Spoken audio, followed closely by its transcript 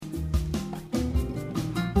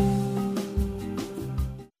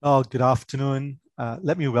Oh, good afternoon.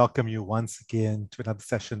 Let me welcome you once again to another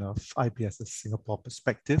session of IPS's Singapore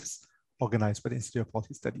Perspectives, organized by the Institute of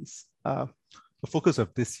Policy Studies. The focus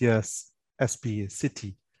of this year's SP is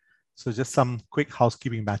City. So just some quick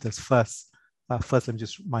housekeeping matters first. First, let me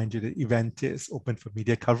just remind you the event is open for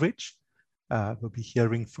media coverage. We'll be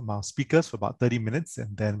hearing from our speakers for about 30 minutes,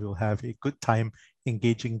 and then we'll have a good time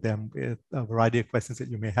engaging them with a variety of questions that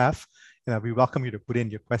you may have. We welcome you to put in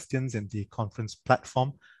your questions in the conference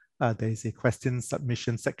platform. There is a question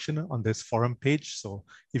submission section on this forum page. So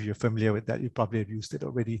if you're familiar with that, you probably have used it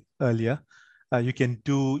already earlier. You can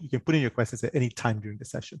put in your questions at any time during the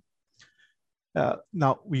session.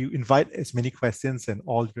 Now, we invite as many questions and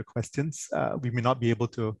all of your questions. We may not be able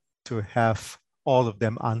to have all of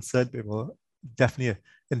them answered. We will definitely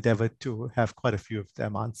endeavor to have quite a few of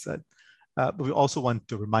them answered. But we also want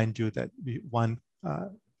to remind you that we want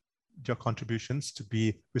your contributions to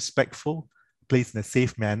be respectful, placed in a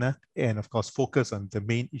safe manner, and of course, focus on the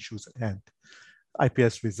main issues at hand.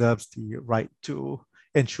 IPS reserves the right to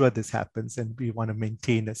ensure this happens, and we want to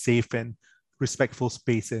maintain a safe and respectful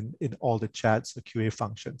space in all the chats or QA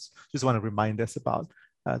functions. Just want to remind us about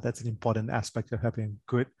that's an important aspect of having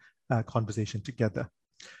a good conversation together.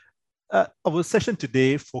 Our session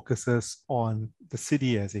today focuses on the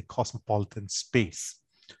city as a cosmopolitan space.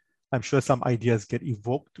 I'm sure some ideas get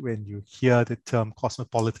evoked when you hear the term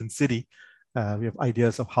cosmopolitan city. We have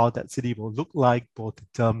ideas of how that city will look like, both in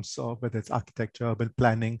terms of whether it's architecture, urban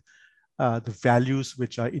planning, the values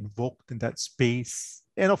which are invoked in that space,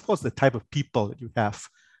 and of course, the type of people that you have,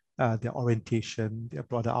 their orientation, their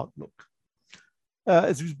broader outlook.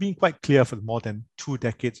 It's been quite clear for more than 2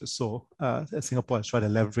 decades or so, as Singapore has tried to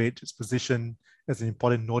leverage its position as an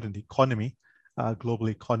important node in the economy, global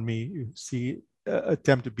economy. You see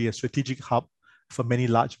attempt to be a strategic hub for many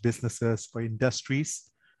large businesses, for industries.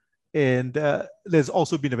 And there's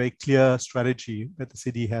also been a very clear strategy that the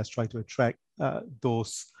city has tried to attract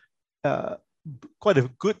those quite a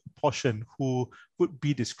good portion who would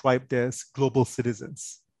be described as global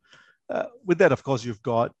citizens. With that, of course, you've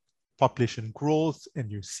got population growth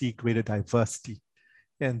and you see greater diversity.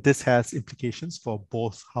 And this has implications for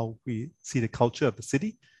both how we see the culture of the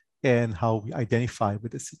city and how we identify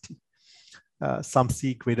with the city. Some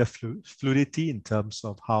see greater fluidity in terms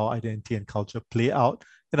of how identity and culture play out.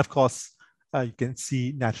 And of course, you can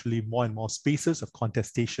see naturally more and more spaces of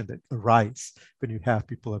contestation that arise when you have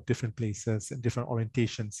people of different places and different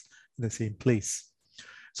orientations in the same place.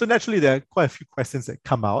 So naturally, there are quite a few questions that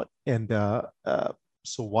come out. And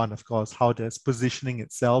so one, of course, how does positioning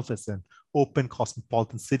itself as an open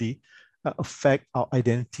cosmopolitan city affect our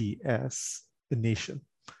identity as a nation?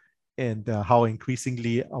 And how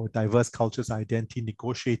increasingly our diverse cultures are identity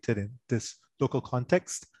negotiated in this local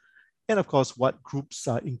context? And of course, what groups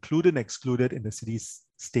are included and excluded in the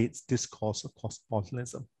city-state's discourse of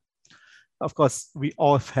cosmopolitanism? Of course, we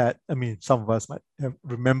all have had, some of us might have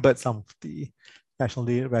remembered some of the National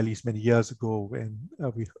Day rallies many years ago when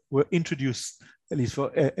we were introduced, at least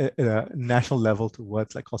at a national level, to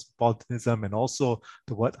words like cosmopolitanism and also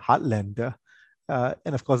the word heartlander.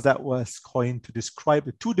 And of course, that was coined to describe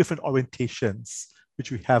the 2 different orientations which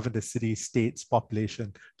we have in the city-state's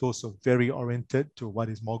population. Those who are very oriented to what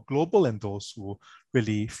is more global and those who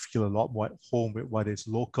really feel a lot more at home with what is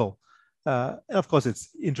local. And of course, it's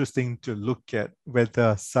interesting to look at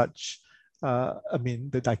whether such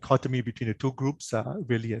the dichotomy between the 2 groups are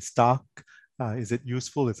really as stark. Is it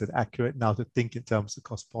useful? Is it accurate now to think in terms of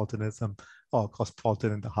cosmopolitanism or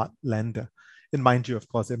cosmopolitan and the heartlander? And mind you, of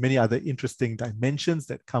course, there are many other interesting dimensions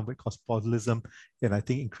that come with cosmopolitanism. And I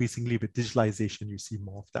think increasingly with digitalization, you see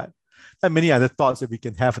more of that. And many other thoughts that we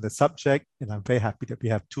can have on the subject. And I'm very happy that we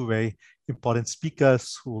have 2 very important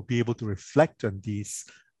speakers who will be able to reflect on these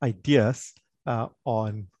ideas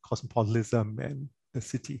on cosmopolitanism and the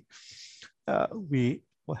city. We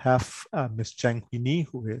will have Ms. Cheng Hui Ni,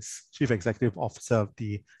 who is Chief Executive Officer of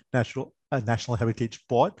the National Heritage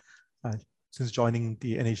Board. Since joining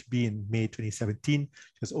the NHB in May 2017,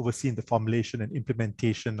 she has overseen the formulation and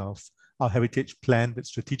implementation of our heritage plan with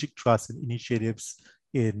strategic trusts and initiatives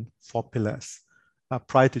in 4 pillars.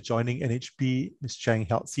 Prior to joining NHB, Ms. Cheng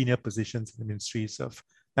held senior positions in the Ministries of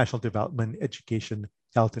National Development, Education,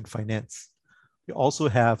 Health, and Finance. We also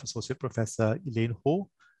have Associate Professor Elaine Ho,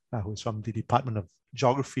 who is from the Department of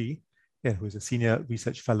Geography and who is a Senior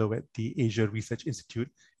Research Fellow at the Asia Research Institute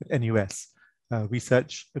at NUS.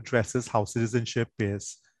 Research addresses how citizenship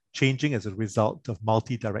is changing as a result of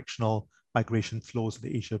multi-directional migration flows in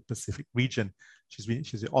the Asia-Pacific region. She's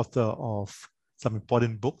the author of some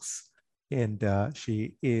important books, and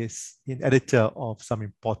she is an editor of some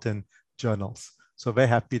important journals. So very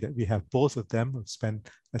happy that we have both of them who spend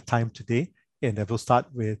the time today. And we'll start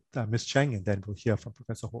with Ms. Cheng, and then we'll hear from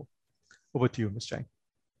Professor Ho. Over to you, Ms. Cheng.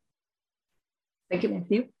 Thank you,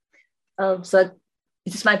 Matthew. So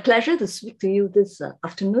it is my pleasure to speak to you this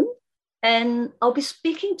afternoon. And I'll be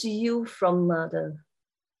speaking to you from the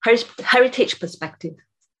heritage perspective.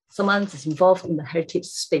 Someone is involved in the heritage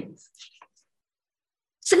space.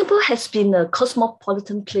 Singapore has been a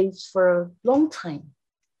cosmopolitan place for a long time.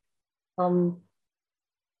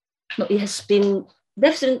 There's been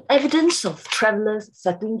evidence of travelers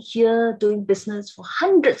settling here, doing business for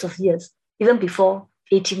hundreds of years, even before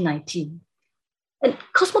 1819. And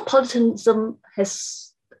cosmopolitanism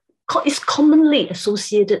is commonly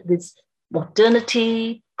associated with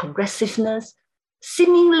modernity, progressiveness,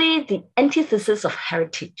 seemingly the antithesis of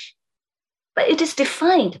heritage. But it is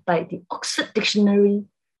defined by the Oxford Dictionary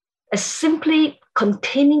as simply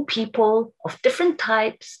containing people of different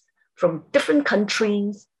types from different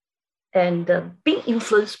countries and being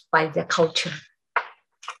influenced by their culture.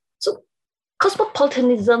 So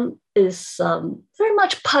cosmopolitanism is very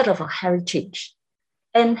much part of our heritage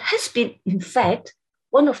and has been, in fact,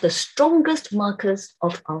 one of the strongest markers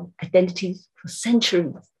of our identities for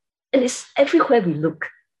centuries. And it's everywhere we look.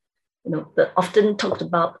 The often talked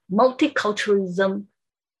about multiculturalism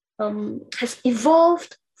has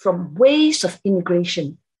evolved from ways of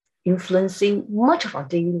immigration, influencing much of our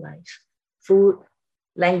daily life, food,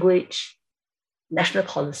 language, national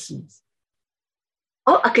policies.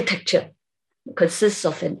 Our architecture consists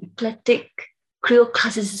of an eclectic Creole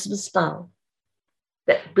classicism style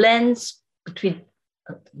that blends between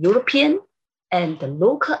European and the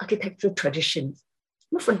local architectural traditions,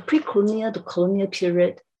 from pre-colonial to colonial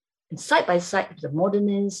period, and side by side with the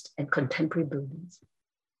modernist and contemporary buildings.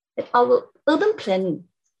 And our urban planning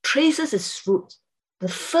traces its roots, the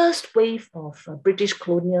first wave of British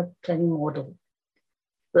colonial planning model,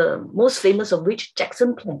 the most famous of which,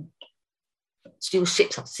 Jackson Plan, still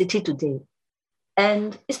shapes our city today.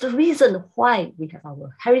 And it's the reason why we have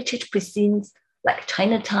our heritage precincts like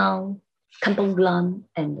Chinatown, Kampong Glam,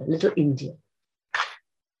 and Little India.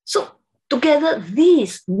 So together,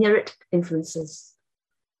 these myriad influences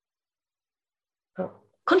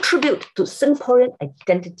contribute to Singaporean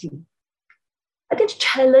identity. I think the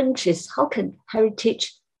challenge is how can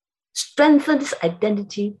heritage strengthen this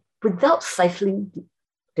identity without stifling the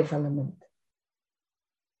development?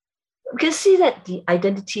 We can see that the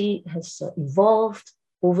identity has evolved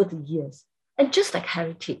over the years. And just like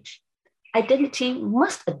heritage, identity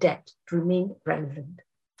must adapt to remain relevant.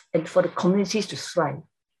 And for the communities to thrive,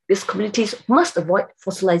 these communities must avoid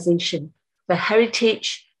fossilization, where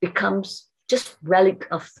heritage becomes just relic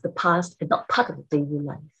of the past and not part of the daily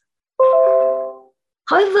life.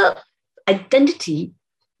 However, identity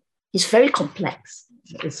is very complex.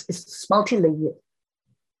 It's multi-layered.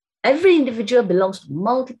 Every individual belongs to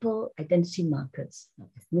multiple identity markers: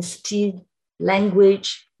 ethnicity,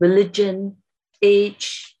 language, religion,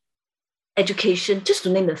 age, education, just to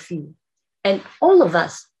name a few. And all of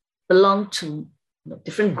us belong to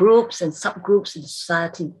different groups and subgroups in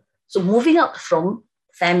society. So moving out from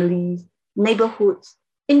families, neighborhoods,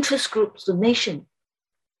 interest groups to nation,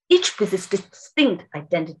 each with its distinct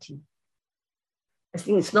identity. I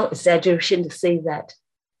think it's no exaggeration to say that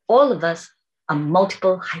all of us are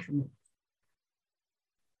multiple hyphenates.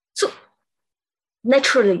 So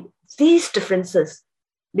naturally, these differences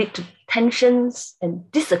lead to tensions and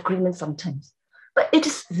disagreements sometimes. But it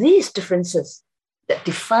is these differences that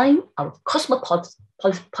define our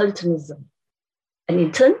cosmopolitanism, and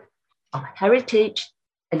in turn, our heritage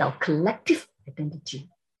and our collective identity,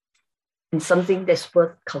 and something that's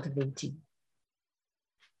worth cultivating.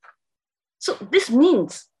 So this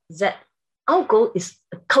means that our goal is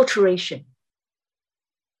acculturation,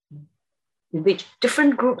 in which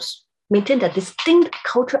different groups maintain their distinct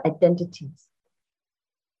cultural identities.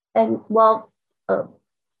 And while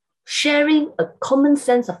sharing a common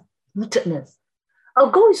sense of rootedness, our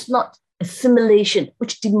goal is not assimilation,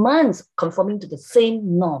 which demands conforming to the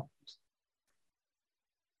same norms.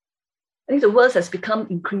 I think the world has become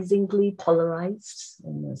increasingly polarized,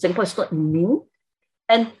 and Singapore is not immune.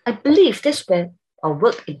 And I believe that's where our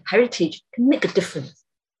work in heritage can make a difference.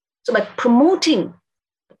 So by promoting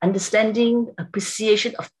understanding,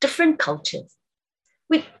 appreciation of different cultures,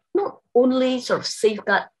 we not only sort of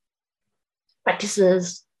safeguard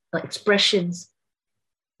practices or expressions,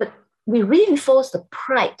 but we reinforce the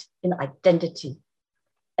pride in identity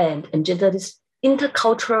and engender this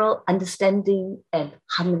intercultural understanding and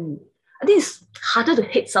harmony. I think it's harder to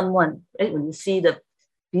hate someone, right, when you see the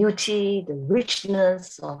beauty, the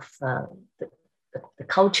richness of the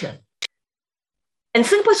culture. And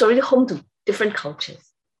Singapore is already home to different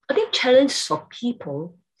cultures. I think challenge for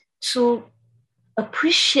people to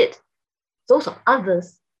appreciate those of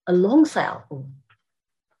others alongside our own.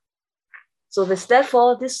 So there's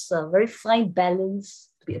therefore this very fine balance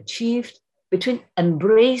to be achieved between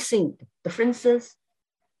embracing differences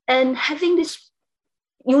and having this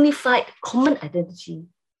unified common identity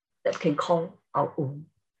that we can call our own.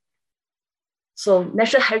 So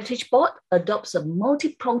National Heritage Board adopts a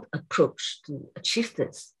multi-pronged approach to achieve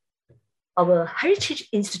this. Our heritage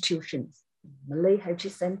institutions, Malay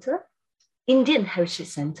Heritage Center, Indian Heritage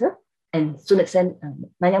Center, and Sun Yat-sen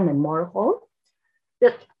Nanyang Memorial Hall,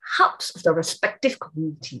 the hubs of the respective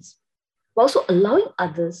communities, while also allowing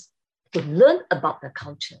others to learn about their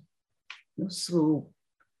culture through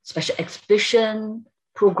special exhibition,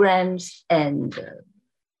 programs, and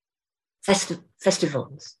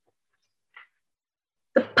festivals.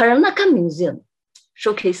 The Peranakan Museum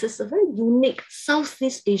showcases a very unique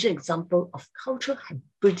Southeast Asian example of cultural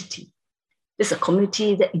hybridity. This is a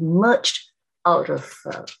community that emerged out of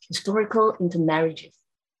historical intermarriages.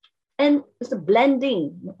 And it's a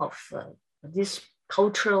blending of these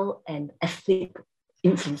cultural and ethnic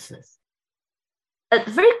influences. A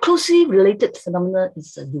very closely related phenomenon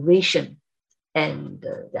is Eurasian, and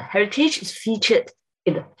the heritage is featured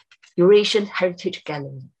in the Eurasian Heritage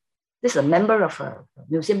Gallery. This is a member of a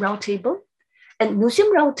museum roundtable, and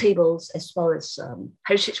museum roundtables as well as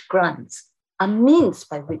heritage grants are means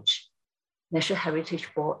by which National Heritage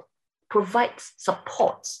Board provides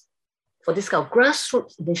supports for this kind of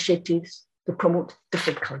grassroots initiatives to promote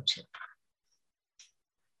different culture.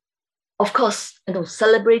 Of course,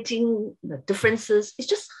 celebrating the differences is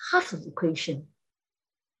just half of the equation.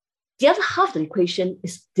 The other half of the equation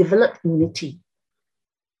is develop unity,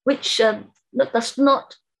 which does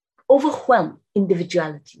not overwhelm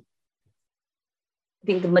individuality. I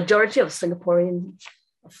think the majority of Singaporeans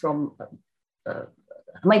from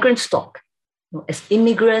migrant stock, as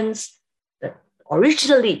immigrants,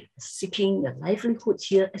 originally seeking a livelihood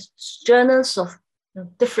here as journals of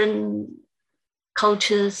different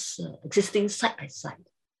cultures existing side by side.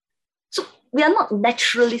 So we are not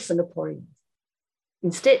naturally Singaporeans.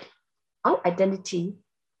 Instead, our identity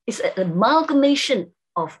is an amalgamation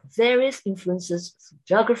of various influences from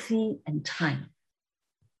geography and time.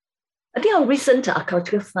 I think our recent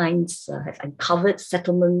archaeological finds have uncovered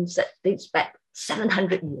settlements that dates back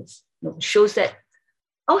 700 years. It shows that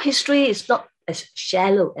our history is not as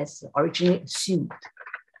shallow as originally assumed.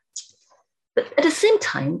 But at the same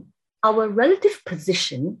time, our relative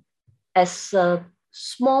position as a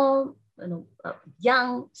small,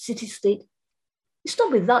 young city-state is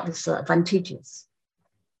not without its advantages.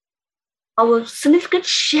 Our significant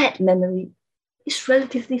shared memory is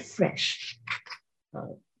relatively fresh.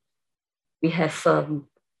 We have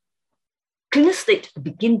cleaner state to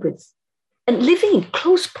begin with, and living in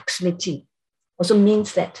close proximity also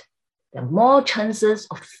means that there are more chances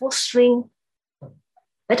of fostering a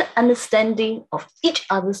better understanding of each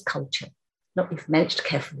other's culture, if managed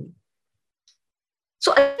carefully.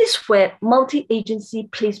 So this is where multi-agency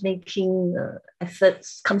placemaking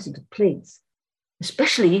efforts comes into place,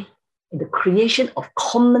 especially in the creation of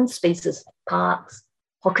common spaces like parks,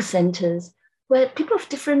 hawker centers, where people of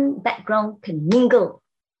different backgrounds can mingle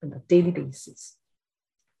on a daily basis.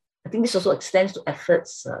 I think this also extends to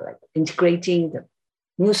efforts like integrating the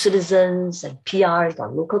new citizens and PR into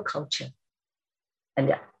our local culture. And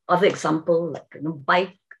there are other examples like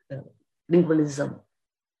bilingualism.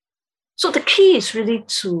 So the key is really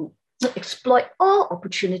to exploit all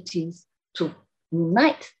opportunities to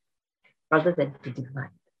unite rather than to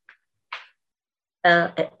divide.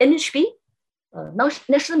 At NHB,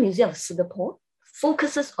 National Museum of Singapore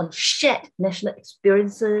focuses on shared national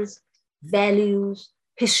experiences, values,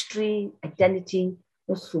 history, identity,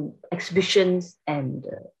 through exhibitions and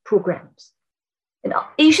programs. And our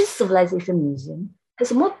Asian Civilization Museum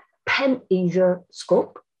has a more pan-Asia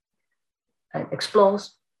scope and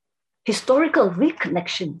explores historical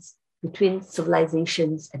reconnections between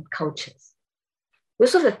civilizations and cultures. We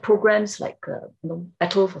also have programs like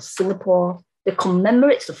Battle for Singapore that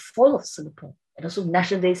commemorates the fall of Singapore, and also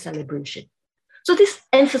National Day celebration. So this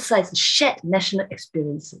emphasizes shared national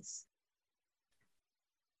experiences.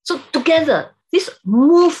 So together, this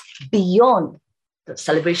move beyond the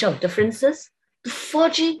celebration of differences to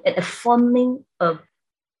forging and affirming an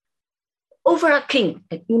overarching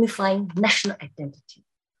and unifying national identity.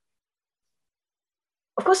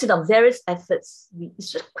 Of course, in our various efforts,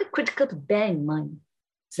 it's quite critical to bear in mind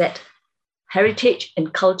that heritage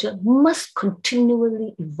and culture must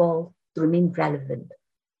continually evolve to remain relevant.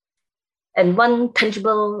 And one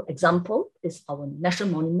tangible example is our national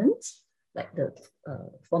monuments, like the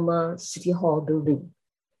former City Hall building.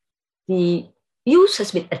 The use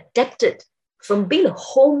has been adapted from being the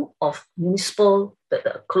home of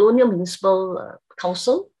the colonial municipal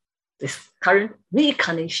council, this current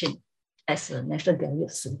reincarnation as a National Gallery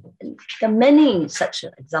of Singapore. And there are many such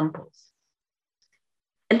examples.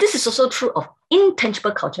 And this is also true of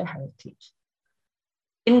intangible cultural heritage.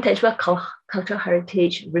 Intangible cultural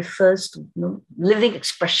heritage refers to living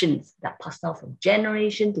expressions that pass down from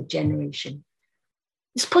generation to generation.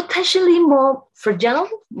 It's potentially more fragile,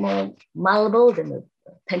 more malleable than the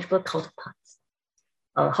tangible counterparts.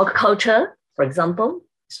 Hawker culture, for example,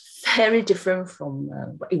 is very different from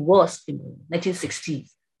what it was in the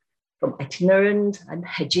 1960s. From itinerant and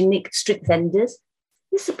hygienic street vendors,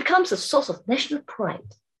 this becomes a source of national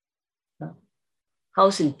pride.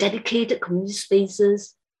 Housed in dedicated community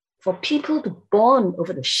spaces for people to bond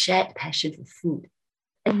over the shared passion for food,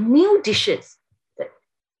 and new dishes that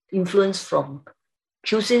influence from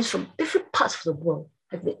cuisines from different parts of the world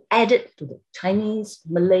have been added to the Chinese,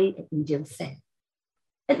 Malay, and Indian fare.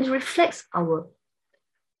 And it reflects our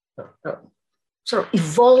sort of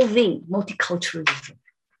evolving multiculturalism.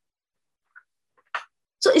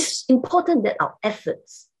 So it's important that our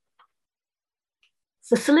efforts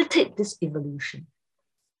facilitate this evolution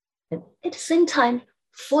and at the same time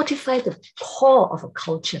fortify the core of a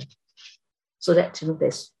culture so that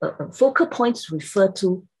there's focal points to refer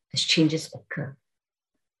to as changes occur.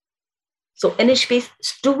 So NHB's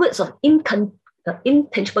Stewards of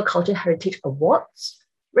Intangible Cultural Heritage Awards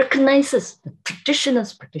recognizes the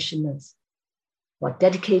traditionalist practitioners who are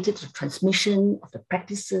dedicated to the transmission of the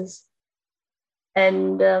practices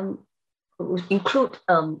and include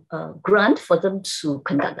a grant for them to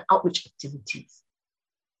conduct the outreach activities.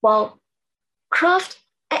 While Craft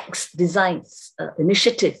X designs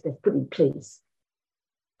initiatives they've put in place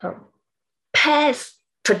pairs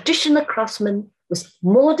traditional craftsmen with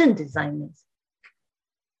modern designers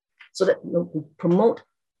so that we promote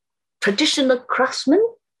traditional craftsmen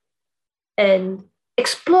and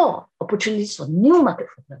explore opportunities for new market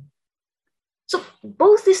for them. So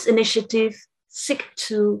both these initiatives seek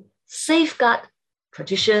to safeguard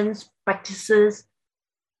traditions, practices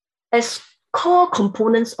as core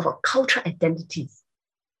components of our cultural identities,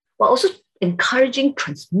 while also encouraging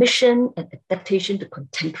transmission and adaptation to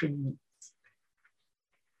contemporary needs.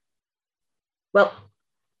 Well,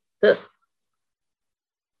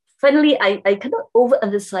 finally, I cannot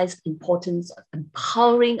overemphasize the importance of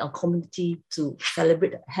empowering our community to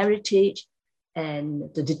celebrate our heritage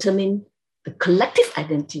and to determine the collective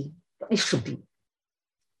identity that it should be.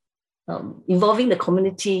 Involving the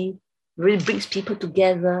community really brings people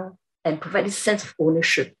together and provides a sense of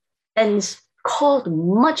ownership. And it's core to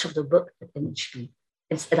much of the work at NHB.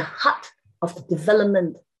 It's at the heart of the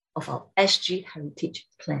development of our SG Heritage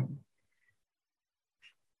Plan.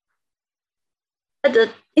 At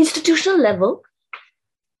the institutional level,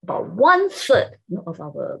 about 1/3 of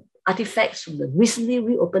our artifacts from the recently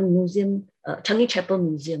reopened museum, Changi Chapel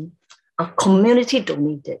Museum, are community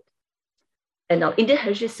donated. And our Indian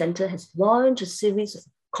Heritage Center has launched a series of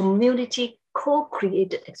community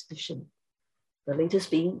co-created exhibitions, the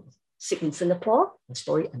latest being Sick in Singapore, A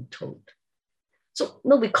Story Untold. So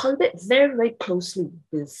we collaborate very, very closely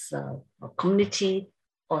with our community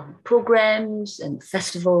on programs and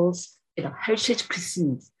festivals in our heritage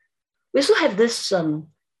precincts. We also have this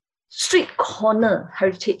street corner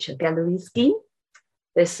heritage gallery scheme.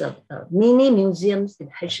 There's mini museums in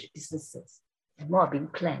heritage businesses, and more are being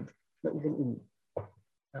planned, even in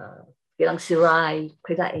Geylang Serai,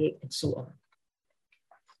 Kreta Egg, and so on.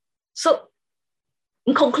 So,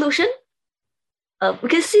 in conclusion, we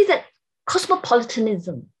can see that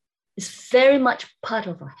cosmopolitanism is very much part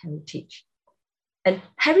of our heritage. And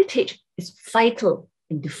heritage is vital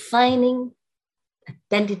in defining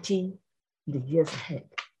identity in the years ahead.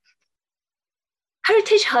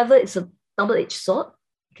 Heritage, however, is a double-edged sword.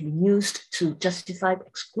 It can be used to justify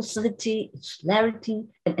exclusivity, insularity,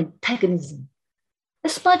 and antagonism,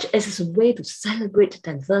 as much as it's a way to celebrate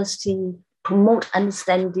diversity, promote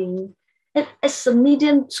understanding, and as a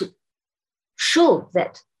medium to show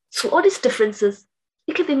that through all these differences,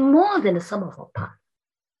 it can be more than the sum of our parts.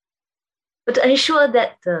 But to ensure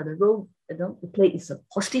that the role we play is a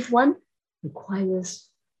positive one, requires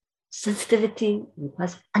sensitivity,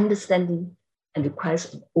 requires understanding, and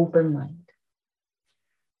requires an open mind.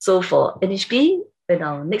 So for NHB, in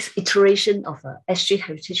our next iteration of our SG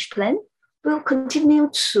Heritage Plan, we'll continue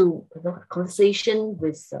to have conversation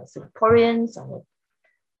with Singaporeans,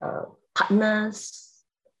 our partners,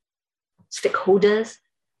 stakeholders.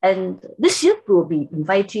 And this year, we'll be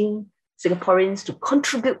inviting Singaporeans to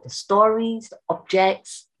contribute the stories, the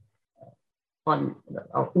objects, on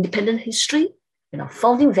our independent history and our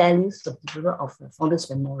founding values of the Founders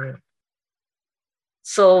Memorial.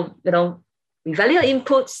 So, we value our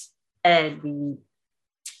inputs, and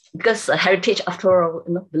because heritage, after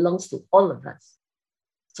all, belongs to all of us.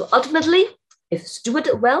 So ultimately, if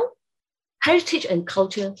stewarded well, heritage and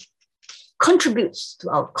culture contributes to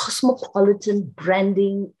our cosmopolitan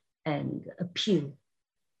branding and appeal,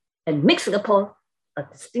 and make Singapore a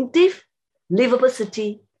distinctive, livable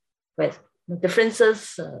city where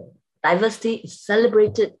differences, diversity is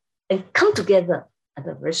celebrated and come together as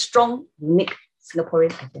a very strong, unique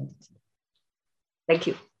Singaporean identity. Thank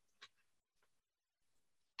you.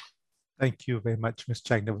 Thank you very much, Ms.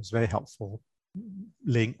 Chang. That was very helpful,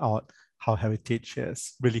 laying out how heritage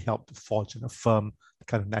has really helped to forge and affirm the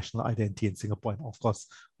kind of national identity in Singapore, and of course,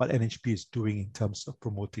 what NHB is doing in terms of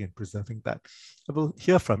promoting and preserving that. I will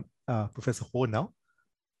hear from Professor Ho now.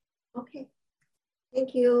 Okay.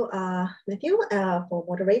 Thank you, Matthew, for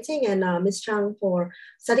moderating, and Ms. Chang for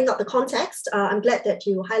setting up the context. I'm glad that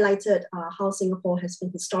you highlighted how Singapore has been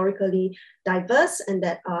historically diverse and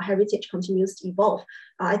that heritage continues to evolve.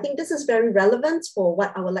 I think this is very relevant for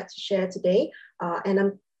what I would like to share today, and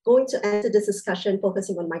I'm going to enter this discussion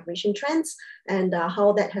focusing on migration trends and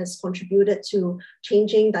how that has contributed to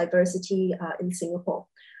changing diversity in Singapore.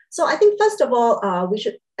 So I think first of all, we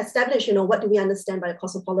should establish, what do we understand by a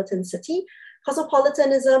cosmopolitan city?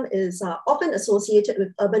 Cosmopolitanism is often associated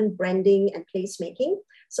with urban branding and placemaking.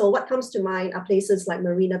 So what comes to mind are places like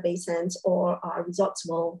Marina Bay Sands or Resorts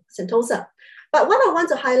World Sentosa. But what I want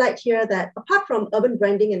to highlight here that apart from urban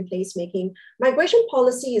branding and placemaking, migration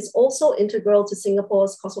policy is also integral to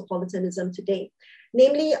Singapore's cosmopolitanism today.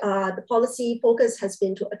 Namely, the policy focus has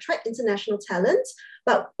been to attract international talent,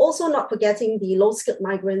 but also not forgetting the low-skilled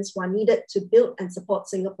migrants who are needed to build and support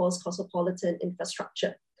Singapore's cosmopolitan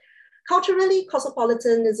infrastructure. Culturally,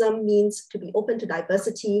 cosmopolitanism means to be open to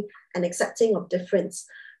diversity and accepting of difference.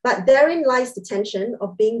 But therein lies the tension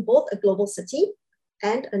of being both a global city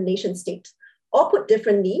and a nation state. Or put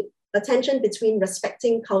differently, a tension between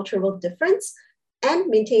respecting cultural difference and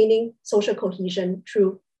maintaining social cohesion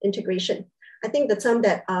through integration. I think the term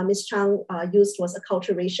that Ms. Chang used was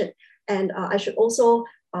acculturation. And I should also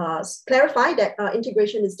clarify that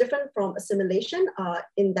integration is different from assimilation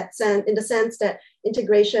in the sense that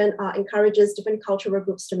integration encourages different cultural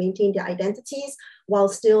groups to maintain their identities while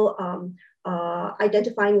still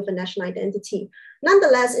identifying with a national identity.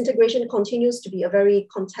 Nonetheless, integration continues to be a very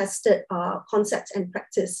contested concept and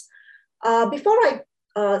practice. Before I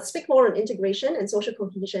speak more on integration and social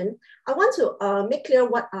cohesion, I want to make clear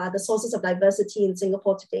what are the sources of diversity in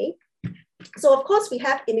Singapore today. So of course we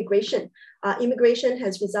have immigration. Immigration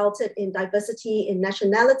has resulted in diversity in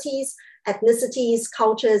nationalities, ethnicities,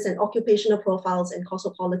 cultures, and occupational profiles in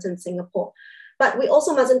cosmopolitan Singapore. But we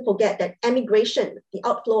also mustn't forget that emigration, the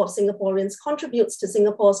outflow of Singaporeans, contributes to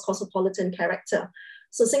Singapore's cosmopolitan character.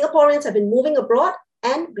 So Singaporeans have been moving abroad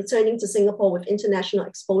and returning to Singapore with international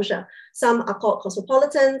exposure. Some are called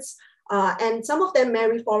cosmopolitans, and some of them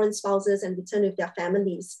marry foreign spouses and return with their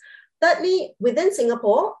families. Thirdly, within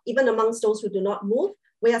Singapore, even amongst those who do not move,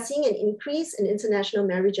 we are seeing an increase in international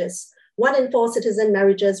marriages. 1 in 4 citizen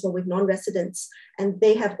marriages were with non-residents, and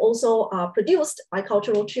they have also produced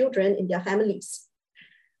bicultural children in their families.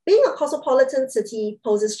 Being a cosmopolitan city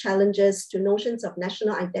poses challenges to notions of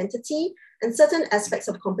national identity and certain aspects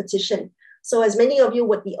of competition. So as many of you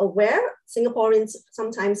would be aware, Singaporeans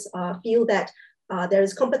sometimes feel that there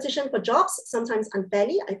is competition for jobs, sometimes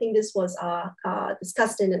unfairly. I think this was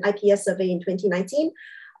discussed in an IPS survey in 2019.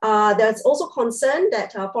 There's also concern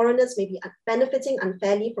that foreigners may be benefiting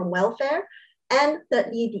unfairly from welfare. And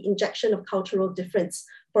thirdly, the injection of cultural difference.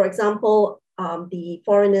 For example, the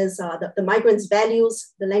foreigners, the migrants'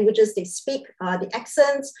 values, the languages they speak, the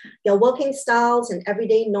accents, their working styles and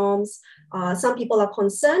everyday norms. Some people are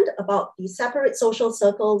concerned about the separate social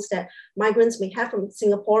circles that migrants may have from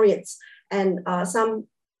Singaporeans. And some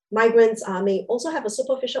migrants may also have a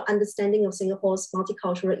superficial understanding of Singapore's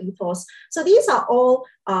multicultural ethos. So these are all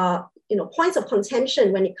points of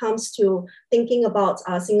contention when it comes to thinking about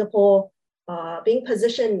Singapore being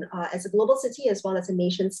positioned as a global city as well as a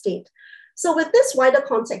nation state. So with this wider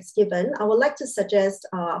context given, I would like to suggest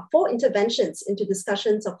 4 interventions into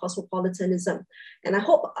discussions of cosmopolitanism. And I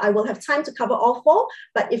hope I will have time to cover all 4,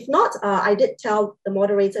 but if not, I did tell the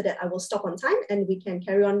moderator that I will stop on time and we can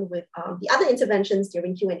carry on with the other interventions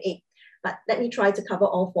during Q&A. But let me try to cover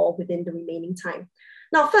all 4 within the remaining time.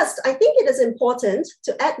 Now, first, I think it is important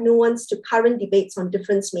to add nuance to current debates on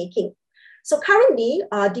difference making. So currently,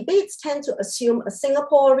 debates tend to assume a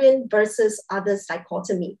Singaporean versus others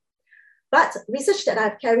dichotomy. But research that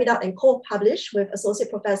I've carried out and co-published with Associate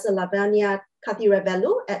Professor Lavanya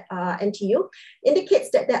Kathirevalu at NTU, indicates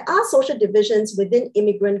that there are social divisions within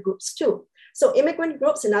immigrant groups too. So immigrant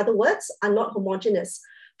groups, in other words, are not homogeneous.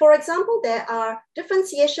 For example, there are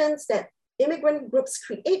differentiations that immigrant groups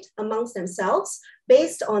create amongst themselves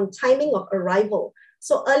based on timing of arrival.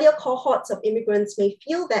 So earlier cohorts of immigrants may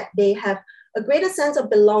feel that they have a greater sense of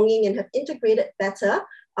belonging and have integrated better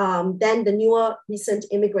than the newer recent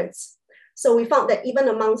immigrants. So we found that even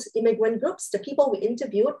amongst immigrant groups, the people we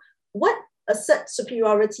interviewed would assert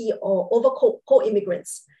superiority or over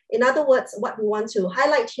co-immigrants. In other words, what we want to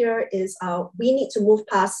highlight here is we need to move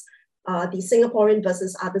past the Singaporean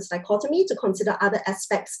versus others dichotomy to consider other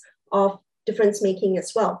aspects of difference making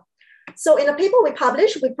as well. So in a paper we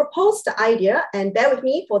published, we proposed the idea, and bear with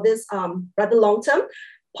me for this rather long term,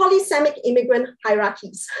 polysemic immigrant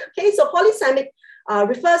hierarchies. Okay, so polysemic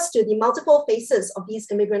refers to the multiple phases of these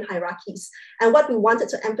immigrant hierarchies. And what we wanted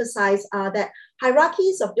to emphasize are that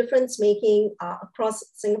hierarchies of difference making across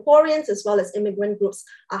Singaporeans as well as immigrant groups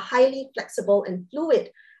are highly flexible and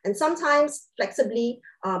fluid. And sometimes flexibly,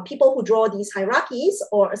 people who draw these hierarchies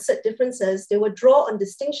or assert differences, they would draw on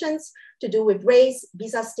distinctions to do with race,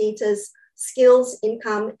 visa status, skills,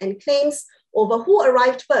 income, and claims over who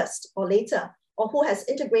arrived first or later, or who has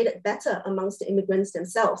integrated better amongst the immigrants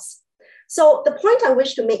themselves. So the point I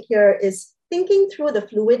wish to make here is thinking through the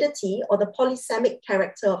fluidity or the polysemic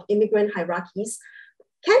character of immigrant hierarchies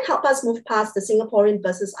can help us move past the Singaporean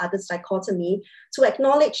versus others dichotomy to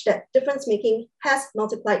acknowledge that difference making has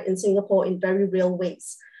multiplied in Singapore in very real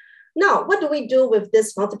ways. Now, what do we do with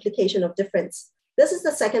this multiplication of difference? This is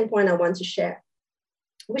the second point I want to share.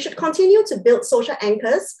 We should continue to build social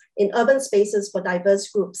anchors in urban spaces for diverse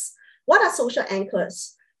groups. What are social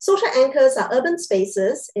anchors? Social anchors are urban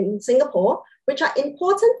spaces in Singapore, which are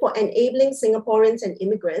important for enabling Singaporeans and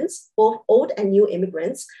immigrants, both old and new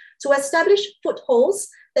immigrants, to establish footholds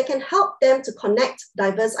that can help them to connect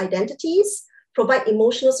diverse identities, provide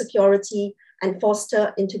emotional security, and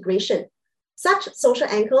foster integration. Such social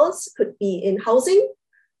anchors could be in housing,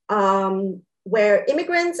 where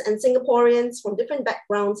immigrants and Singaporeans from different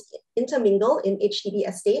backgrounds intermingle in HDB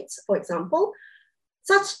estates, for example.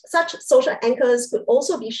 Such social anchors could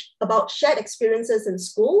also be about shared experiences in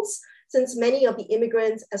schools, since many of the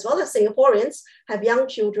immigrants, as well as Singaporeans, have young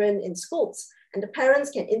children in schools, and the parents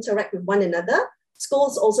can interact with one another.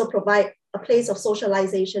 Schools also provide a place of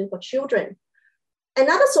socialization for children.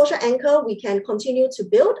 Another social anchor we can continue to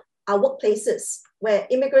build are workplaces, where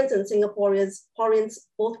immigrants and Singaporeans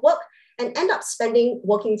both work and end up spending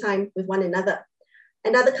working time with one another.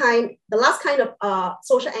 Another kind, the last kind of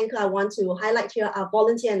social anchor I want to highlight here are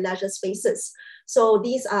volunteer and leisure spaces. So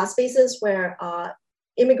these are spaces where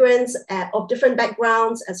immigrants of different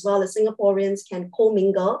backgrounds as well as Singaporeans can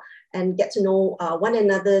commingle and get to know one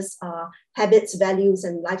another's habits, values,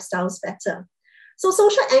 and lifestyles better. So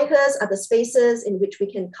social anchors are the spaces in which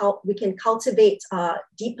we can cultivate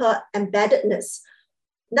deeper embeddedness.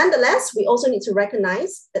 Nonetheless, we also need to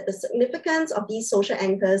recognize that the significance of these social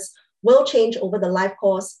anchors will change over the life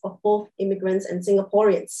course of both immigrants and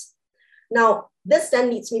Singaporeans. Now, this then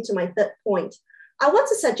leads me to my third point. I want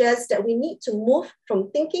to suggest that we need to move from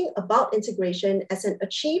thinking about integration as an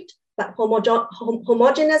achieved but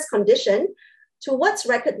homogeneous condition towards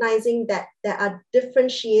recognizing that there are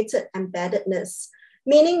differentiated embeddedness,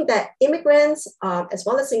 meaning that immigrants, as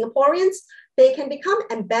well as Singaporeans, they can become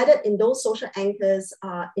embedded in those social anchors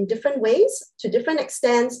in different ways, to different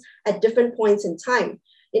extents, at different points in time.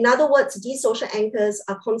 In other words, these social anchors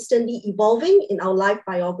are constantly evolving in our life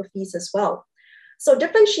biographies as well. So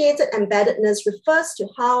differentiated embeddedness refers to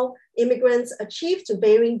how immigrants achieve to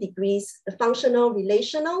varying degrees the functional,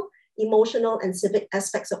 relational, emotional, and civic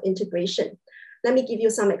aspects of integration. Let me give you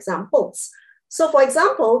some examples. So for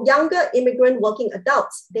example, younger immigrant working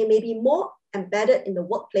adults, they may be more embedded in the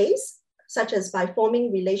workplace, such as by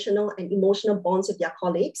forming relational and emotional bonds with their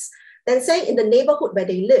colleagues, than say in the neighborhood where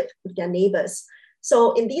they live with their neighbors.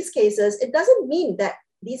 So in these cases, it doesn't mean that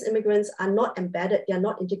these immigrants are not embedded, they are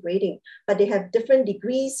not integrating, but they have different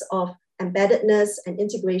degrees of embeddedness and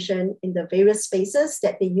integration in the various spaces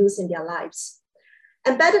that they use in their lives.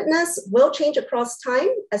 Embeddedness will change across time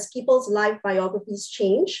as people's life biographies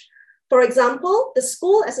change. For example, the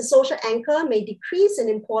school as a social anchor may decrease in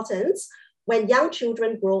importance when young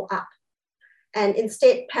children grow up. And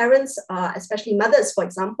instead, parents, especially mothers, for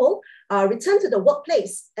example, return to the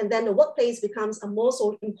workplace, and then the workplace becomes a more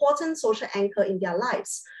important social anchor in their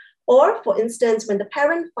lives. Or, for instance, when the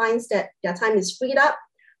parent finds that their time is freed up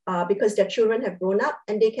because their children have grown up,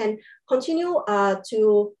 and they can continue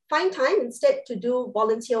to find time instead to do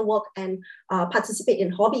volunteer work and participate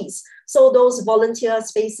in hobbies. So those volunteer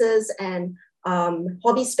spaces and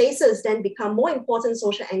hobby spaces then become more important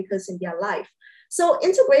social anchors in their life. So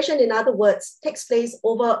integration, in other words, takes place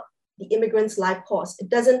over the immigrant's life course. It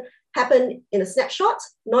doesn't happen in a snapshot,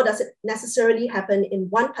 nor does it necessarily happen in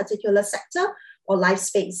one particular sector or life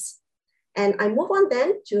space. And I move on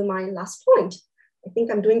then to my last point. I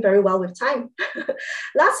think I'm doing very well with time.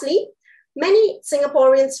 Lastly, many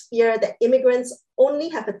Singaporeans fear that immigrants only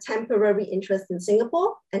have a temporary interest in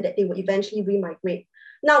Singapore and that they will eventually remigrate.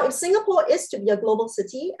 Now, if Singapore is to be a global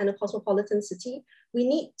city and a cosmopolitan city, we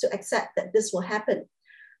need to accept that this will happen.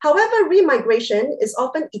 However, remigration is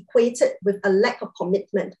often equated with a lack of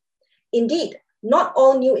commitment. Indeed, not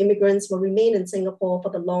all new immigrants will remain in Singapore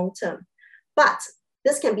for the long term, but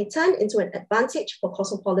this can be turned into an advantage for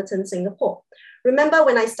cosmopolitan Singapore. Remember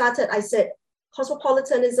when I started, I said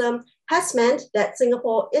cosmopolitanism has meant that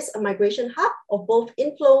Singapore is a migration hub of both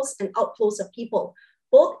inflows and outflows of people,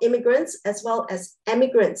 both immigrants as well as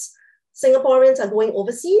emigrants. Singaporeans are going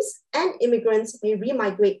overseas and immigrants may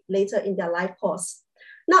remigrate later in their life course.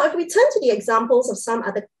 Now, if we turn to the examples of some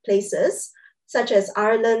other places, such as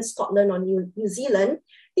Ireland, Scotland, or New Zealand,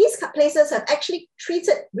 these places have actually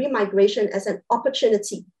treated remigration as an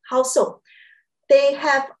opportunity. How so? They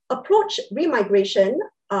have approached remigration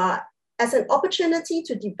as an opportunity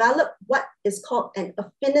to develop what is called an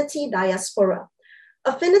affinity diaspora.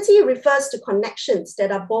 Affinity refers to connections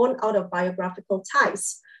that are born out of biographical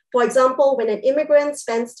ties. For example, when an immigrant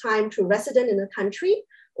spends time to resident in a country,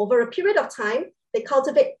 over a period of time, they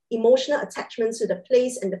cultivate emotional attachments to the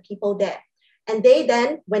place and the people there. And they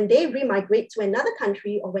then, when they remigrate to another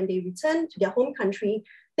country or when they return to their home country,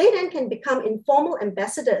 they then can become informal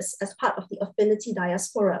ambassadors as part of the affinity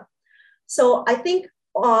diaspora. So I think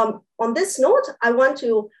on this note, I want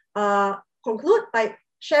to conclude by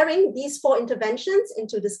sharing these 4 interventions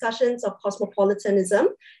into discussions of cosmopolitanism,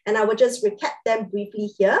 and I will just recap them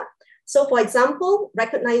briefly here. So for example,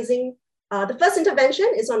 recognizing the first intervention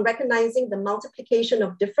is on recognizing the multiplication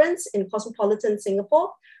of difference in cosmopolitan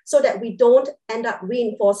Singapore so that we don't end up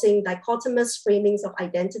reinforcing dichotomous framings of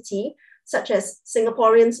identity, such as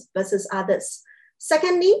Singaporeans versus others.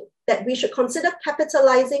 Secondly, that we should consider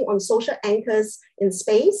capitalizing on social anchors in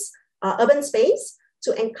space, urban space,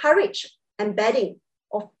 to encourage embedding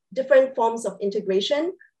of different forms of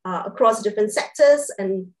integration across different sectors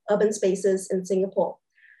and urban spaces in Singapore.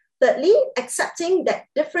 Thirdly, accepting that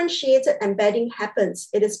differentiated embedding happens.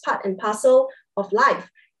 It is part and parcel of life,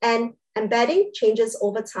 and embedding changes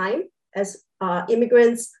over time as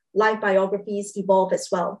immigrants' life biographies evolve as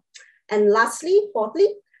well. And lastly, fourthly,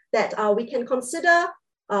 that we can consider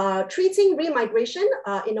treating remigration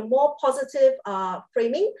in a more positive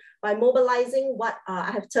framing by mobilizing what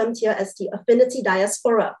I have termed here as the affinity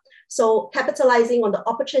diaspora. So capitalizing on the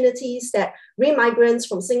opportunities that remigrants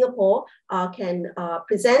from Singapore can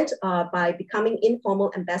present by becoming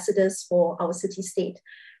informal ambassadors for our city-state.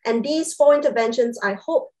 And these 4 interventions, I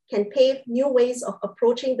hope, can pave new ways of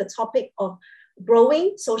approaching the topic of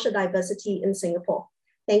growing social diversity in Singapore.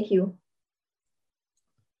 Thank you.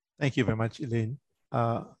 Thank you very much, Elaine.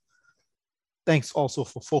 Thanks also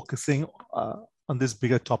for focusing on this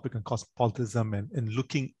bigger topic on cosmopolitanism and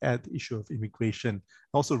looking at the issue of immigration,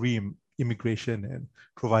 also re-immigration, and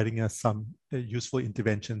providing us some useful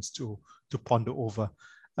interventions to ponder over.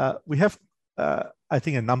 We have, I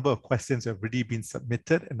think, a number of questions have already been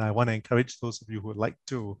submitted, and I want to encourage those of you who would like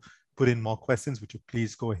to put in more questions. Would you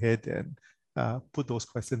please go ahead and put those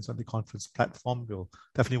questions on the conference platform? We'll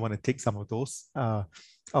definitely want to take some of those.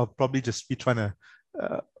 I'll probably just be trying to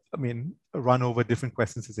run over different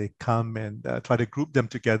questions as they come and try to group them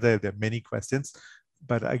together if there are many questions.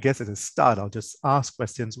 But I guess at the start, I'll just ask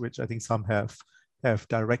questions which I think some have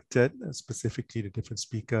directed specifically to different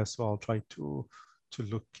speakers. So I'll try to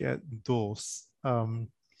look at those.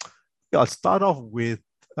 I'll start off with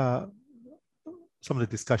some of the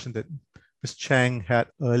discussion that Ms. Chang had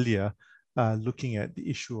earlier, looking at the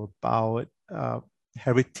issue about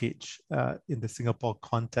heritage in the Singapore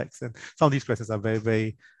context. And some of these questions are very,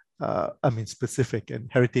 very specific, and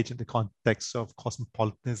heritage in the context of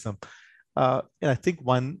cosmopolitanism. And I think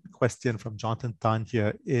one question from Jonathan Tan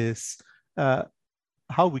here is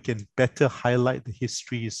how we can better highlight the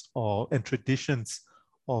histories and traditions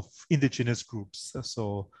of indigenous groups.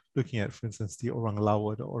 So looking at, for instance, the Orang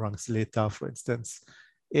Laut or Orang Seletar, for instance,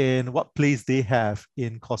 and what place they have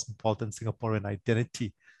in cosmopolitan Singaporean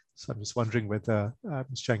identity. So I'm just wondering whether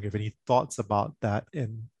Ms. Chang, you have any thoughts about that,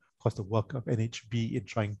 and of course the work of NHB in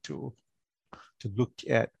trying to look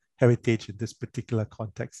at heritage in this particular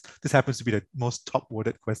context. This happens to be the most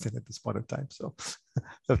top-voted question at this point in time. So I'd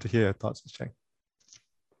love to hear your thoughts, Ms. Chang.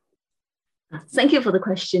 Thank you for the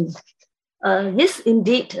question. Yes,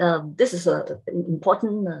 indeed. This is an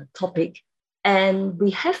important topic, and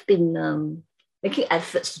we have been making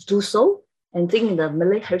efforts to do so. And I think in the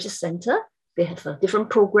Malay Heritage Center, they have different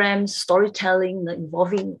programs, storytelling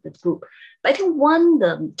involving the group. But I think one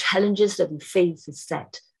of the challenges that we face is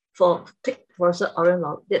that take Professor Orion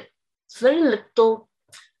Lau, that very little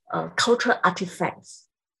cultural artifacts.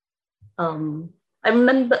 I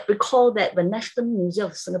recall that when National Museum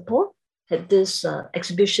of Singapore had this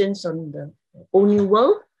exhibitions on the Old New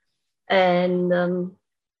World, and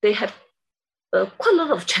they have quite a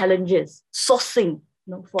lot of challenges sourcing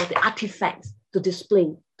for the artifacts to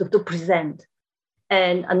display, to present.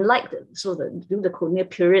 And unlike during the colonial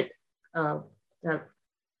period,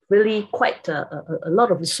 really quite a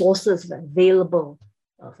lot of resources available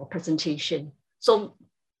for presentation. So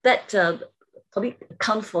that probably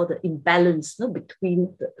account for the imbalance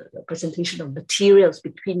between the presentation of materials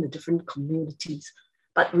between the different communities.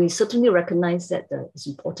 But we certainly recognize that it's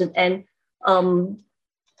important. And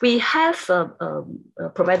we have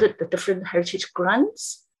provided the different heritage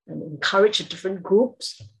grants and encouraged different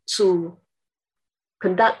groups to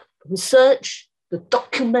conduct research, to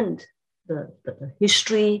document the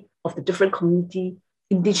history of the different community,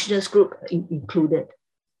 indigenous group included.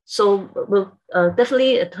 So we'll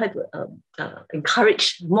definitely try to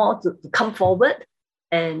encourage more to come forward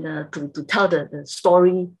and to tell the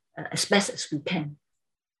story as best as we can.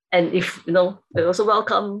 And if, we also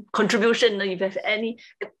welcome contribution if you have any,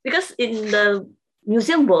 because in the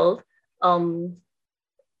museum world,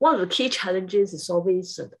 one of the key challenges is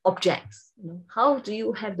always objects. How do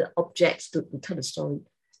you have the objects to tell the story?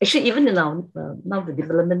 Actually, even in now the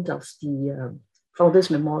development of the Founders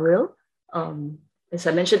Memorial, as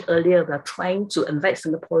I mentioned earlier, we are trying to invite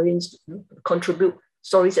Singaporeans to contribute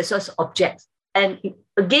stories as well as objects. And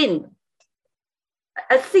again,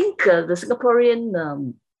 I think the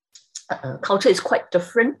Singaporean culture is quite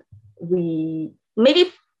different. We,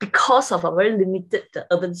 maybe because of our very limited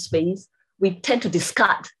urban space, we tend to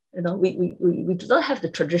discard. We do not have the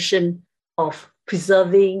tradition of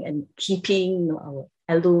preserving and keeping our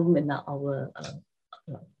heirloom and our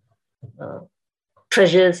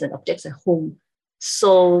treasures and objects at home.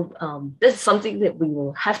 So this is something that we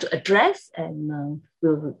will have to address, and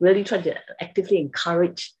we'll really try to actively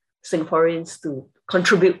encourage Singaporeans to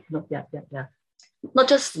contribute. Not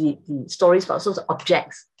just the stories, but also the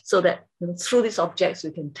objects, so that through these objects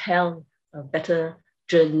we can tell a better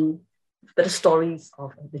journey, better stories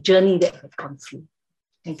of the journey that we've gone through.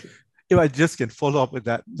 Thank you. If I just can follow up with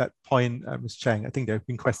that point, Ms. Chang, I think there have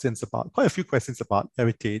been quite a few questions about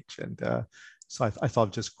heritage, and so I thought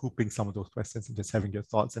of just grouping some of those questions and just having your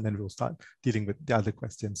thoughts, and then we'll start dealing with the other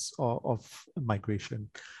questions of migration.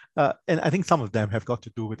 And I think some of them have got to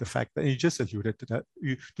do with the fact that you just alluded to that.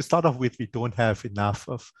 To start off with, we don't have enough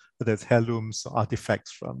of whether it's heirlooms or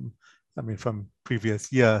artifacts from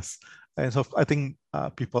previous years. And so I think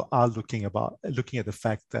people are looking at the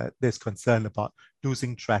fact that there's concern about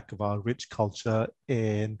losing track of our rich culture.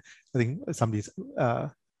 And I think somebody's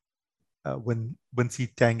when Si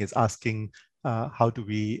Tang is asking, how do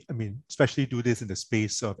we, especially do this in the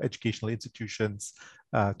space of educational institutions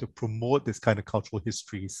to promote this kind of cultural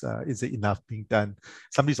histories? Is it enough being done?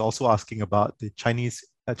 Somebody's also asking about the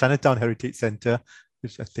Chinatown Heritage Center,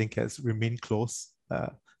 which I think has remained closed.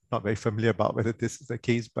 Not very familiar about whether this is the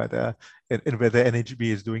case, but and whether NHB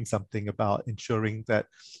is doing something about ensuring that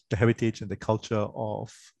the heritage and the culture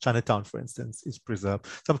of Chinatown, for instance, is preserved.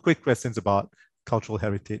 Some quick questions about cultural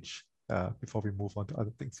heritage before we move on to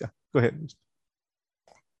other things. Yeah, go ahead.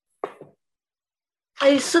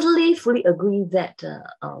 I certainly fully agree that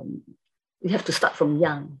we have to start from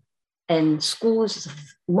young, and schools is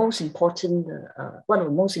most important, one of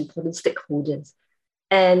the most important stakeholders.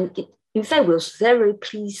 And in fact, we were very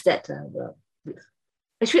pleased that we're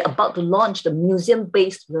actually about to launch the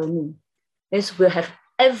museum-based learning. Yes, we'll have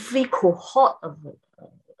every cohort of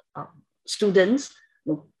students,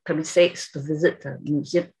 Primary 6, to visit the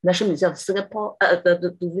National Museum of Singapore,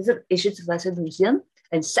 to visit Asian Civilization Museum,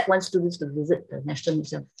 and Sec 1 students to visit the National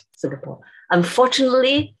Museum of Singapore.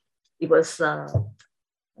 Unfortunately, it was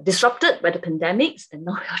disrupted by the pandemics, and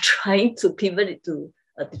now we are trying to pivot it to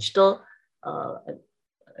a digital,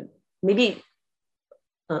 maybe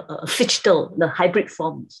a digital, the hybrid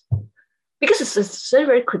forms, because it's very,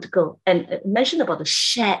 very critical. And I mentioned about the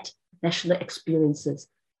shared national experiences.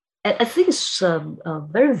 And I think it's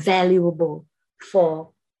very valuable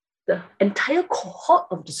for the entire cohort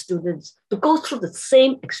of the students to go through the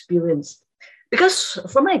same experience. Because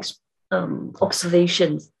from my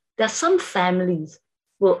observations, there are some families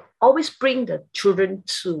will always bring the children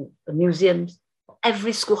to the museums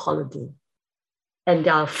every school holiday. and they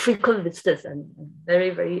are frequent visitors, and very,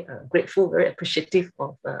 very grateful, very appreciative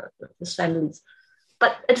of these families.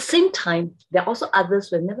 But at the same time, there are also others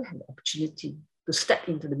who have never had the opportunity to step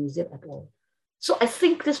into the museum at all. So I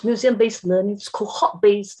think this museum-based learning, this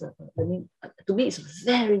cohort-based learning, to me is a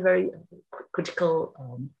very, very critical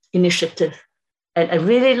initiative. And I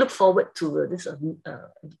really look forward to this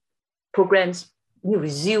programs being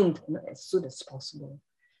resumed as soon as possible.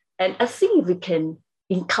 And I think if we can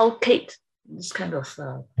inculcate this kind of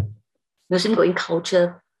museum-going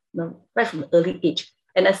culture right from an early age,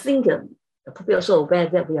 and I think probably also aware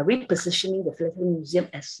that we are repositioning the Philatelic Museum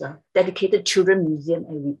as a dedicated children museum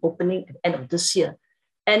and reopening at the end of this year.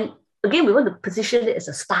 And again, we want to position it as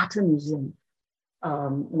a starter museum,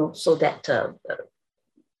 so that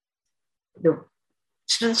the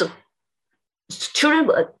children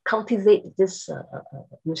will cultivate this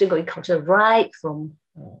museum-going culture right from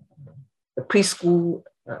the preschool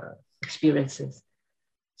experiences.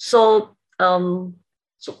 So,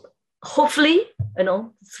 hopefully,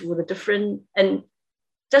 through the different, and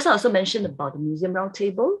just I also mentioned about the Museum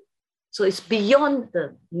Roundtable. So it's beyond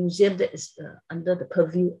the museum that is under the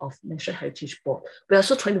purview of National Heritage Board. We're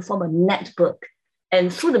also trying to form a network.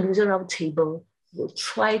 And through the Museum Roundtable, we'll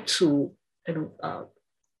try to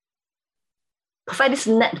provide this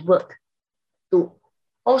network to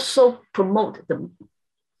also promote the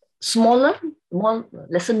smaller, more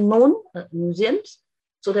lesser known museums,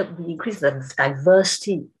 so that we increase the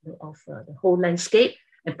diversity of the whole landscape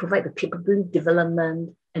and provide the capability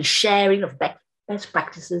development and sharing of best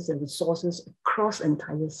practices and resources across the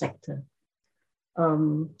entire sector.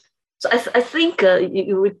 So I think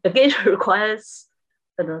it again requires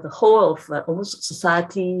the whole of almost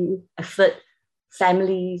society effort,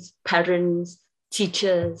 families, parents,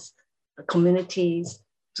 teachers, communities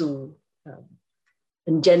to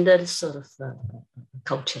engender this sort of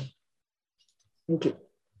culture. Thank you.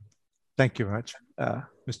 Thank you very much,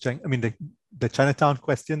 Ms. Cheng. I mean, the Chinatown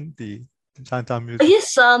question, the Chinatown Museum.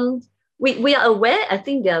 Yes, we are aware. I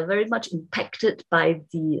think they are very much impacted by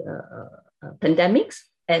the pandemics,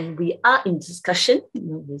 and we are in discussion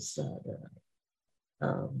with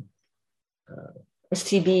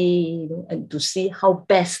STB, and to see how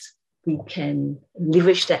best we can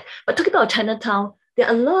leverage that. But talking about Chinatown, there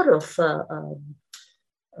are a lot of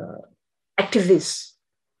activists,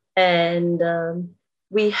 and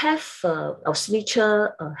we have our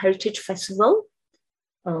signature Heritage Festival,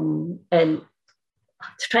 and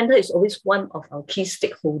China is always one of our key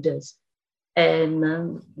stakeholders. And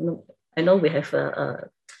I know we have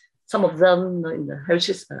some of them in the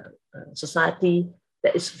Heritage Society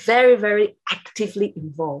that is very, very actively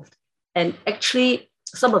involved. And actually,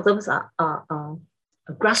 some of them are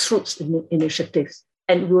grassroots initiatives.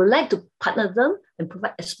 And we would like to partner them and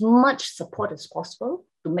provide as much support as possible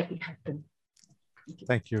to make it happen.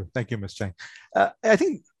 Thank you. Thank you, Ms. Cheng. I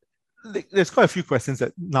think there's quite a few questions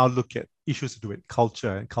that now look at issues to do with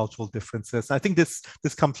culture and cultural differences. I think this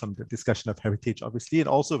comes from the discussion of heritage, obviously, and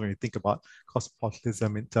also when we think about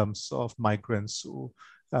cosmopolitanism in terms of migrants who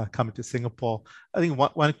come into Singapore. I think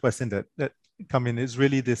one question that come in is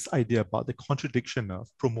really this idea about the contradiction of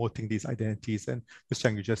promoting these identities. And Ms.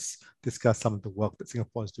 Cheng, you just discussed some of the work that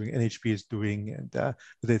Singapore is doing, NHB is doing, and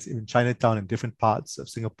whether it's in Chinatown and different parts of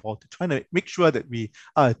Singapore, to try to make sure that we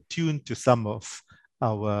are attuned to some of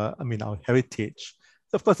our heritage.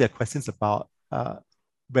 So of course, there are questions about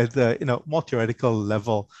whether, more theoretical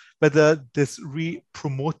level, whether this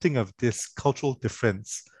promoting of this cultural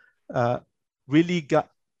difference really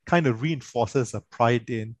kind of reinforces a pride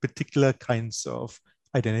in particular kinds of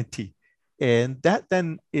identity. And that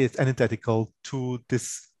then is antithetical to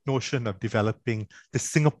this notion of developing the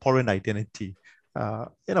Singaporean identity. And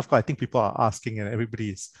of course, I think people are asking, and everybody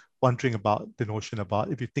is wondering about the notion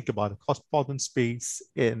about, if you think about a cosmopolitan space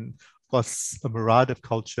and of course a myriad of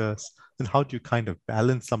cultures, then how do you kind of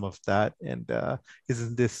balance some of that? And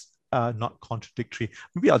isn't this not contradictory?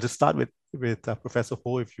 Maybe I'll just start with Professor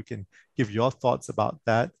Ho, if you can give your thoughts about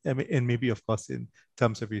that. And maybe, of course, in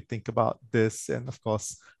terms of you think about this and, of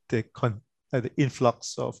course, the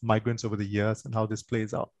influx of migrants over the years and how this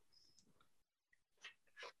plays out.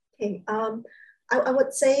 Okay. I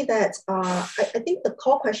would say that I think the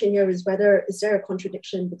core question here is is there a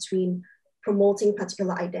contradiction between promoting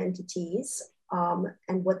particular identities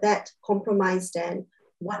and would that compromise then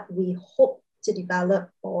what we hope to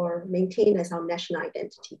develop or maintain as our national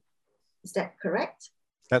identity? Is that correct?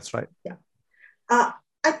 That's right. Yeah.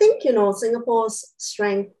 I think, Singapore's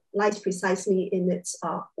strength lies precisely in its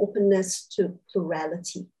openness to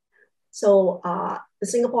plurality. So the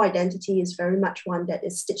Singapore identity is very much one that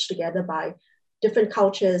is stitched together by different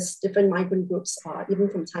cultures, different migrant groups, even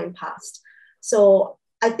from time past. So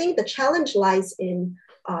I think the challenge lies in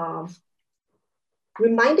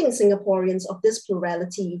reminding Singaporeans of this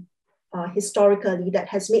plurality historically that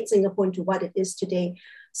has made Singapore into what it is today.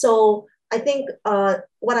 So I think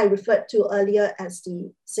what I referred to earlier as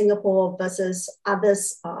the Singapore versus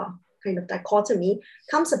others kind of dichotomy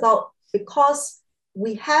comes about because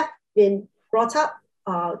we have been brought up,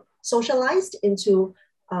 socialized into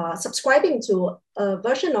subscribing to a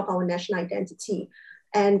version of our national identity.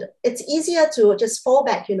 And it's easier to just fall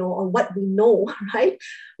back, on what we know, right?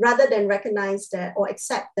 Rather than recognize that or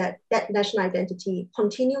accept that that national identity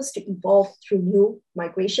continues to evolve through new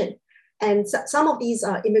migration. And some of these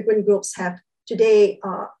immigrant groups have today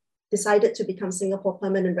decided to become Singapore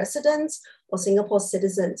permanent residents or Singapore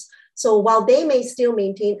citizens. So while they may still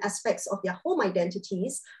maintain aspects of their home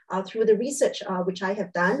identities through the research which I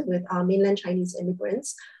have done with mainland Chinese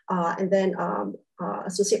immigrants, and then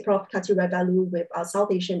Associate Prof. Kati Ragalu with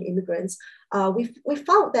South Asian immigrants, we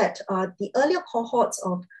found that the earlier cohorts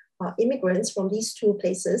of immigrants from these two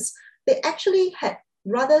places, they actually had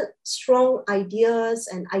rather strong ideas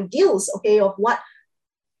and ideals, of what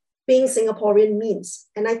being Singaporean means.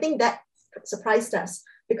 And I think that surprised us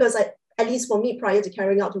because at least for me, prior to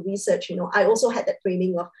carrying out the research, I also had that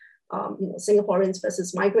framing of Singaporeans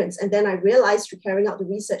versus migrants. And then I realized through carrying out the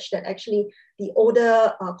research that actually the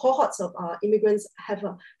older cohorts of immigrants have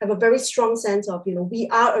a very strong sense of, we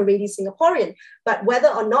are already Singaporean, but whether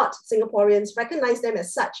or not Singaporeans recognize them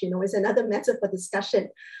as such, is another matter for discussion.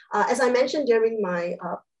 As I mentioned during my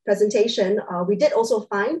presentation, we did also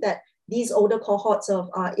find that these older cohorts of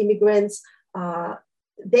immigrants,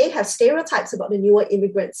 they have stereotypes about the newer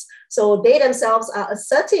immigrants. So they themselves are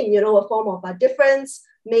asserting, a form of difference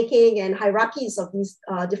making and hierarchies of these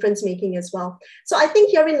difference making as well. So I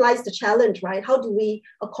think herein lies the challenge, right? How do we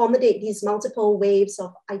accommodate these multiple waves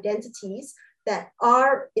of identities that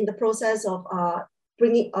are in the process of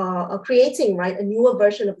creating, right, a newer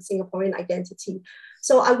version of the Singaporean identity?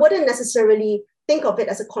 So I wouldn't necessarily think of it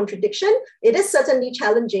as a contradiction. It is certainly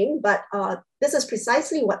challenging, but this is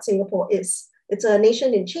precisely what Singapore is. It's a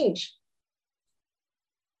nation in change.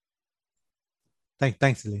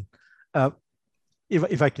 Thanks, Elaine.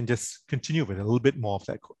 If I can just continue with a little bit more of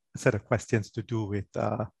that set of questions to do with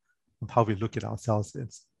how we look at ourselves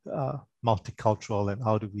as multicultural and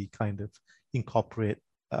how do we kind of incorporate,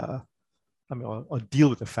 or deal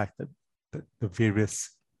with the fact that the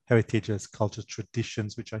various heritages, cultures,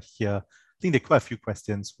 traditions which are here. I think there are quite a few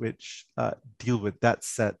questions which deal with that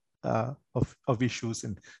set of issues,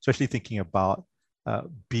 and especially thinking about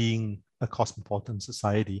being a cosmopolitan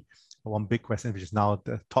society. One big question, which is now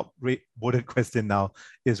the top voted question now,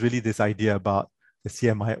 is really this idea about the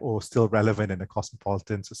CMIO still relevant in a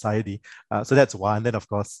cosmopolitan society. So that's one. And then, of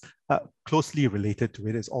course, closely related to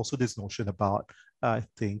it is also this notion about, I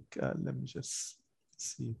think, let me just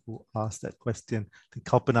see who asked that question. I think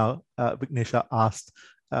Kalpana Vignesha asked,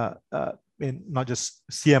 in not just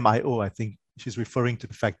CMIO, I think she's referring to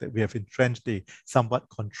the fact that we have entrenched a somewhat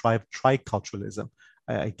contrived triculturalism.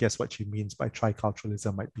 I guess what she means by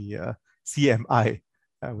triculturalism might be CMI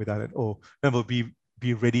without an O. Remember,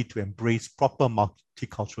 be ready to embrace proper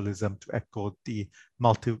multiculturalism to echo the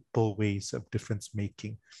multiple ways of difference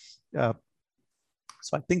making. So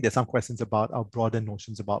I think there's some questions about our broader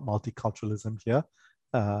notions about multiculturalism here,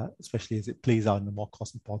 especially as it plays out in a more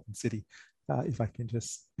cosmopolitan city. If I can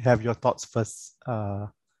just have your thoughts first, Elaine,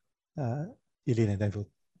 and then we'll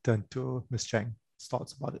turn to Ms. Chang's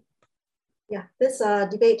thoughts about it. Yeah, this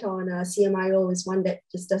debate on CMIO is one that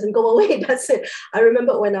just doesn't go away, does it? I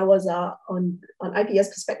remember when I was on IPS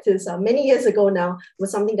Perspectives many years ago now,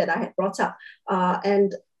 was something that I had brought up.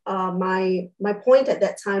 And my point at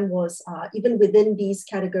that time was even within these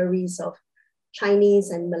categories of Chinese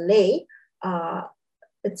and Malay,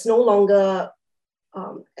 it's no longer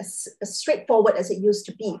as straightforward as it used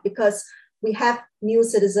to be, because we have new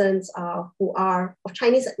citizens who are of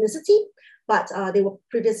Chinese ethnicity, but they were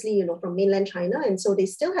previously, from mainland China, and so they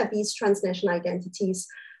still have these transnational identities.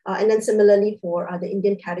 And then similarly for the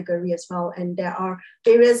Indian category as well. And there are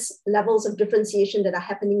various levels of differentiation that are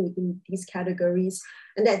happening within these categories.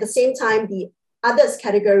 And at the same time, the others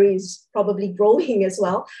category is probably growing as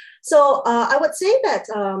well. So I would say that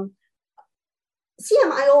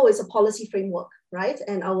CMIO is a policy framework, right?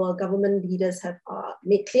 And our government leaders have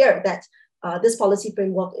made clear that this policy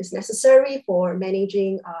framework is necessary for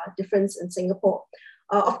managing difference in Singapore.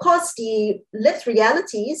 Of course, the lived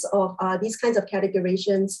realities of these kinds of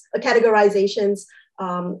categorizations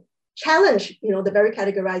challenge, the very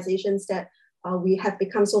categorizations that we have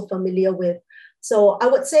become so familiar with. So I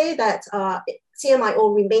would say that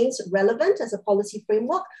CMIO remains relevant as a policy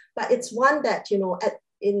framework, but it's one that,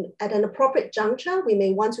 at an appropriate juncture, we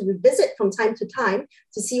may want to revisit from time to time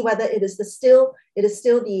to see whether it is still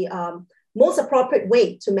the most appropriate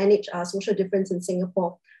way to manage social difference in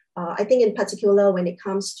Singapore. I think in particular when it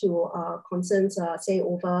comes to concerns, say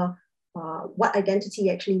over what identity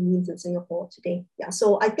actually means in Singapore today. Yeah,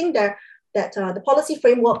 so I think that the policy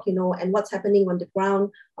framework, and what's happening on the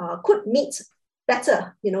ground could meet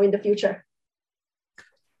better, in the future.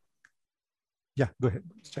 Yeah, go ahead.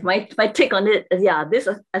 My take on it,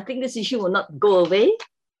 I think this issue will not go away.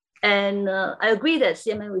 And I agree that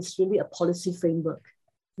CMIO is really a policy framework,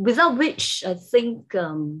 without which I think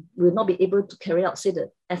we'll not be able to carry out, say, the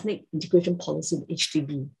ethnic integration policy in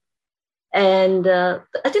HDB. And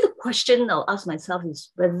I think the question I'll ask myself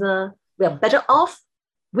is whether we are better off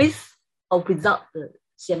with or without the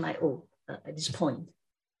CMIO at this point.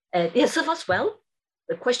 And it has served us well.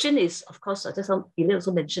 The question is, of course, just Elaine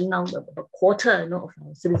also mentioned now, a quarter of our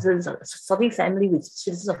citizens are starting family with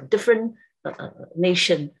citizens of a different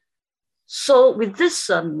nation. So with this,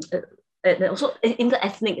 and also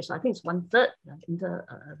inter-ethnic, so I think it's 1/3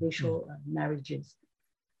 inter-racial marriages.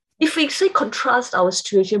 If we say contrast our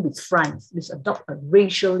situation with France, which adopt a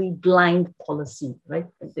racially blind policy, right?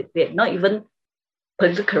 They're not even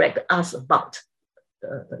politically correct to ask about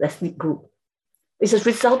the ethnic group. It has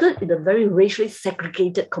resulted in a very racially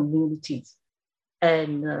segregated communities.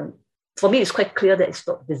 And for me, it's quite clear that it's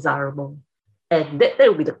not desirable. And that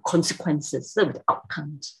will be the consequences, that will be the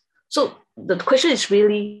outcomes. So the question is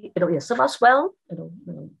really, it serves us well,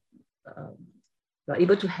 we're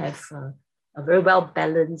able to have a very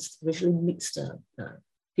well-balanced, racially mixed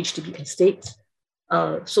HDB estate.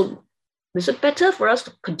 So is it better for us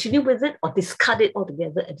to continue with it or discard it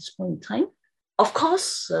altogether at this point in time? Of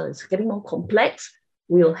course, it's getting more complex.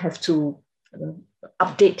 We'll have to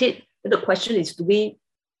update it. The question is, do we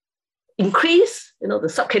increase, the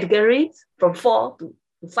subcategories from 4 to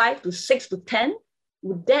 5 to 6 to 10?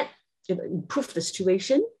 Would that improve the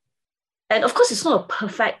situation? And of course, it's not a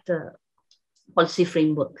perfect policy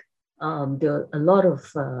framework. There are a lot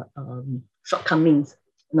of shortcomings.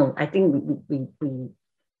 I think we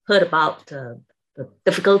heard about the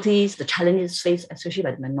difficulties, the challenges faced, especially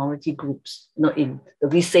by the minority groups, in the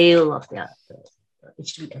resale of their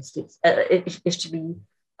HDB estates, HDB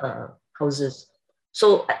houses.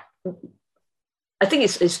 So I think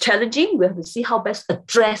it's challenging. We have to see how best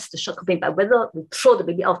address the shortcoming, but whether we throw the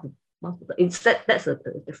baby out of the mouth, that's a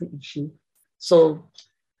different issue. So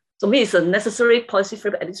to me, it's a necessary policy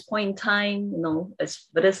framework at this point in time. It's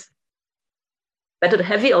better to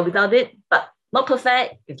have it or without it, but not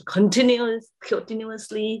perfect. You have to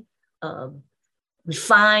continuously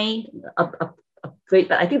refine, upgrade.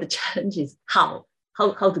 But I think the challenge is how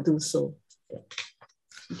to do so.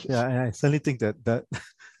 Yeah, and I certainly think that the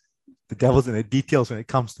devil's in the details when it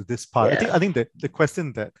comes to this part. Yeah. I think that the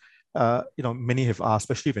question that many have asked,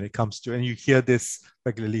 especially when it comes to, and you hear this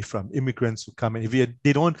regularly from immigrants who come in, if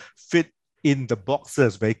they don't fit in the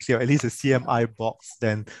boxes very clear, at least the CMI box,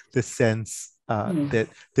 then the sense that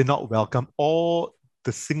they're not welcome, or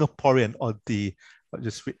the Singaporean or the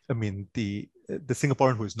Singaporean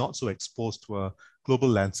who is not so exposed to a global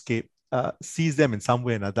landscape sees them in some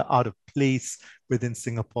way or another out of place within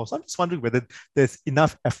Singapore. So I'm just wondering whether there's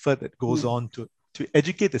enough effort that goes on to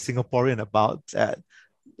educate the Singaporean about that.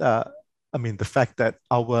 The fact that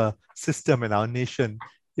our system and our nation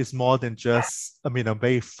is more than just, a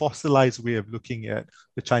very fossilized way of looking at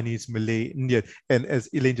the Chinese, Malay, Indian. And as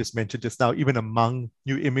Elaine just mentioned just now, even among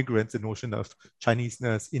new immigrants, the notion of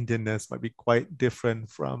Chineseness, Indianness might be quite different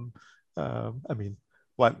from,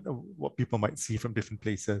 what people might see from different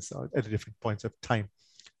places or at different points of time.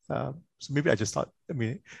 So maybe I just thought,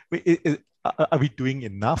 are we doing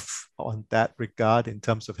enough on that regard in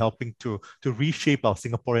terms of helping to reshape our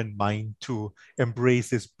Singaporean mind to embrace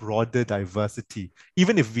this broader diversity?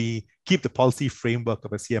 Even if we keep the policy framework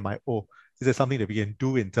of a CMIO, is there something that we can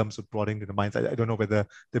do in terms of broadening the minds? I don't know whether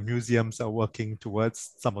the museums are working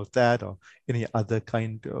towards some of that or any other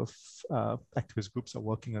kind of activist groups are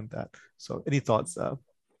working on that. So any thoughts,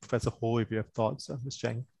 Professor Ho, if you have thoughts, Ms.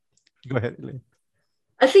 Cheng? Go ahead, Elaine.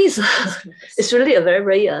 I think it's really a very,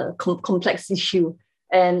 very complex issue.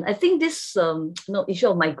 And I think this issue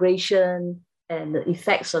of migration and the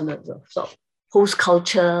effects on the sort of host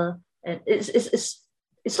culture, and it's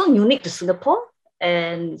not unique to Singapore,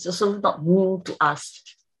 and it's also not new to us,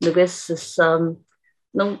 because it's with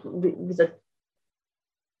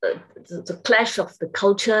the clash of the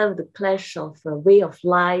culture, the clash of way of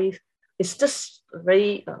life, it's just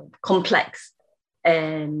very complex.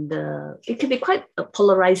 And it can be quite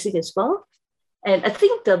polarizing as well. And I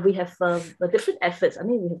think that we have different efforts.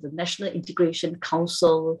 We have the National Integration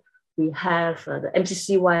Council, We have the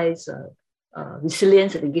MCCY's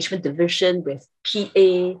Resilience and Engagement Division with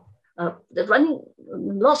PA. They're running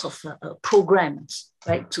lots of programs,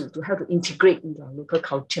 right, to help to integrate into our local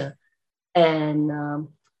culture, and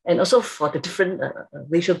also for the different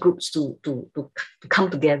racial groups to come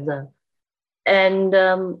together. And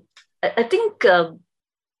I think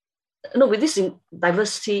with this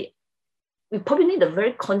diversity, we probably need a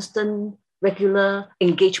very constant, regular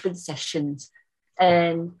engagement sessions,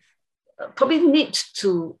 and probably need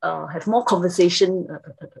to have more conversation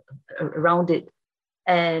around it.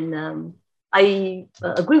 And I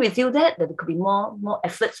agree with you that there could be more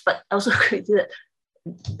efforts, but I also agree with you that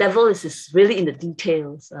devil is really in the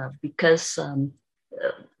details, because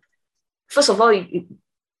first of all, we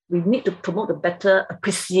need to promote a better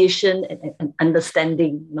appreciation and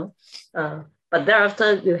understanding, but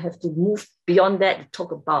thereafter you have to move beyond that to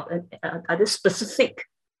talk about are there specific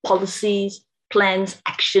policies, plans,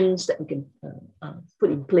 actions that we can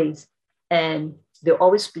put in place. And there'll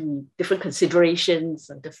always be different considerations,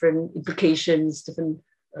 different implications, different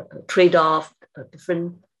trade-off,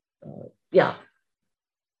 different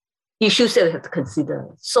issues that we have to consider.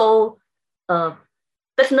 So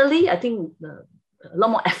definitely, I think a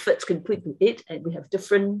lot more efforts can put into it, and we have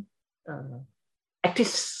different active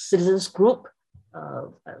citizens group. We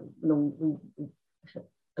have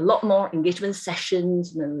a lot more engagement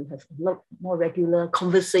sessions. We have a lot more regular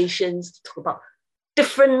conversations to talk about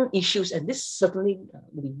different issues, and this certainly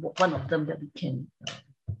will be one of them that we can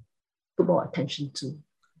put more attention to.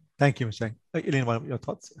 Thank you, Ms. Cheng. Elaine, what are your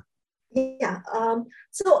thoughts? Yeah,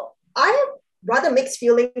 so I have rather mixed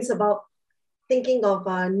feelings about thinking of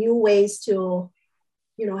new ways to,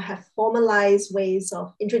 have formalized ways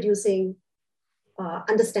of introducing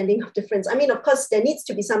understanding of difference. I mean, of course, there needs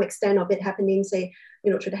to be some extent of it happening, say,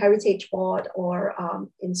 through the Heritage Board or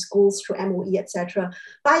in schools through MOE, etc.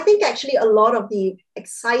 But I think actually a lot of the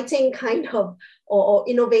exciting kind of or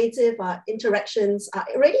innovative interactions are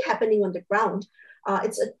already happening on the ground.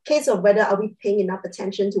 It's a case of whether are we paying enough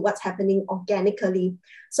attention to what's happening organically.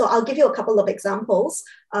 So I'll give you a couple of examples.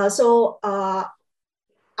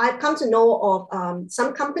 I've come to know of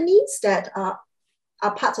some companies that are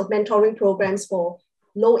parts of mentoring programs for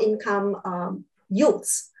low-income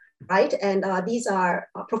youths, right? And these are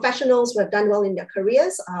professionals who have done well in their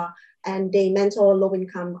careers, and they mentor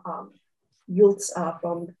low-income youths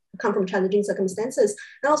come from challenging circumstances.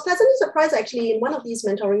 And I was pleasantly surprised actually in one of these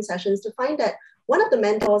mentoring sessions to find that one of the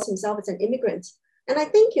mentors himself is an immigrant. And I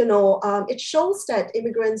think, it shows that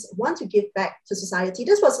immigrants want to give back to society.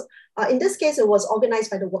 This was, in this case, it was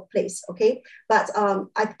organized by the workplace, okay? But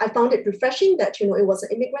I found it refreshing that, it was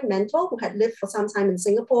an immigrant mentor who had lived for some time in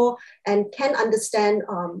Singapore and can understand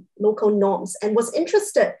local norms and was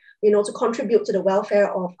interested, to contribute to the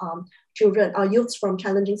welfare of children, youths from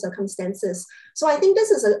challenging circumstances. So I think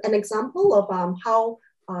this is an example of how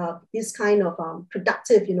this kind of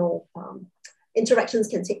productive, interactions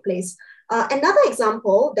can take place. Another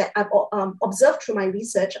example that I've observed through my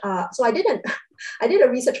research, so I did a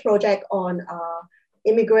research project on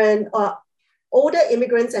older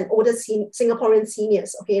immigrants and older Singaporean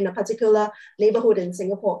seniors, okay, in a particular neighborhood in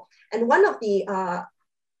Singapore. And one of the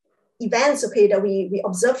events, okay, that we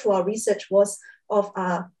observed through our research was of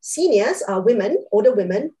seniors, older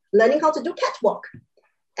women, learning how to do catwalk.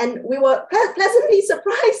 And we were pleasantly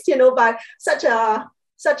surprised, by such an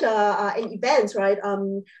event, right?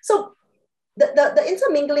 So the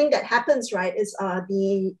intermingling that happens, right, is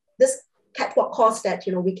this catwalk course that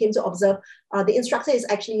we came to observe. The instructor is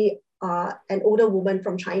actually an older woman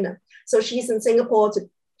from China. So she's in Singapore.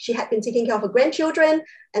 She had been taking care of her grandchildren,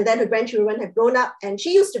 and then her grandchildren had grown up, and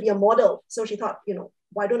she used to be a model. So she thought,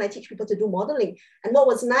 why don't I teach people to do modeling? And what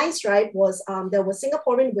was nice, right, was there were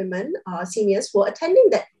Singaporean women, seniors, who were attending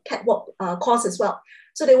that catwalk course as well.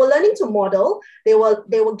 So they were learning to model. They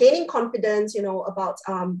were gaining confidence, about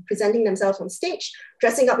presenting themselves on stage,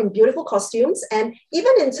 dressing up in beautiful costumes. And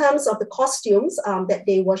even in terms of the costumes that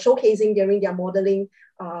they were showcasing during their modeling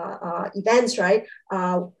events, right,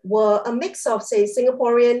 were a mix of, say,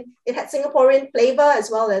 Singaporean. It had Singaporean flavor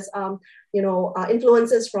as well as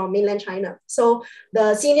influences from mainland China. So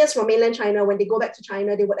the seniors from mainland China, when they go back to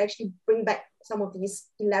China, they would actually bring back some of these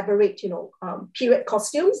elaborate, period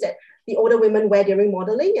costumes that the older women wear during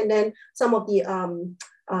modeling. And then some of the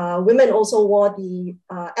women also wore the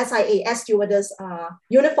SIA, air stewardess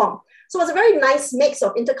uniform. So it was a very nice mix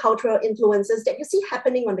of intercultural influences that you see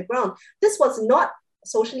happening on the ground. This was not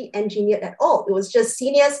socially engineered at all. It was just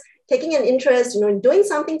seniors taking an interest, in doing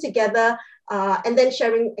something together, and then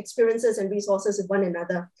sharing experiences and resources with one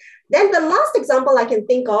another. Then the last example I can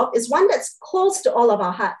think of is one that's close to all of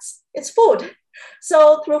our hearts. It's food.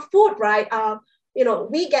 So through food, right,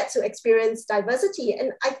 we get to experience diversity.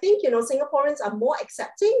 And I think, Singaporeans are more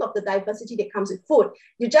accepting of the diversity that comes with food.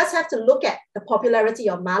 You just have to look at the popularity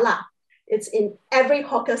of mala. It's in every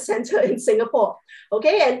hawker center in Singapore.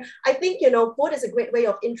 Okay, and I think, food is a great way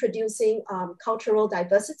of introducing cultural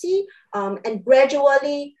diversity and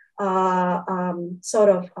gradually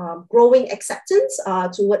growing acceptance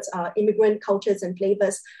towards immigrant cultures and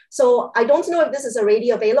flavors. So I don't know if this is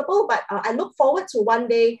already available, but I look forward to one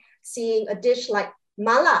day seeing a dish like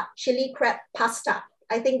mala chili crab pasta.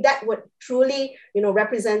 I think that would truly,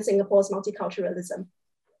 represent Singapore's multiculturalism.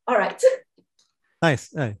 All right.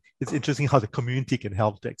 Nice. It's interesting how the community can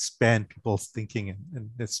help to expand people's thinking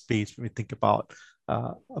and the space when we think about,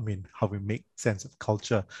 how we make sense of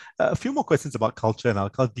culture. A few more questions about culture, and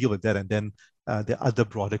I'll deal with that. And then there are other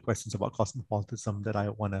broader questions about cosmopolitanism that I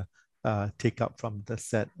want to take up from the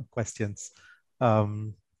set of questions.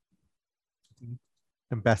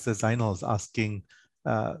 Ambassador Zainal is asking,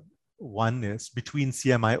 one is between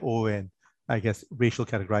CMIO and, I guess, racial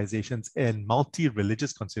categorizations and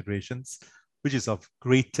multi-religious considerations, which is of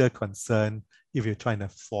greater concern if you're trying to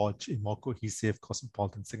forge a more cohesive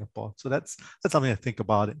cosmopolitan Singapore. So that's something I think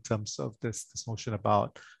about in terms of this notion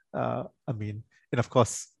about, and of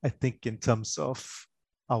course, I think in terms of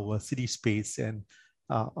our city space and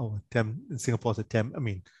Singapore's attempt,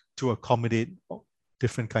 to accommodate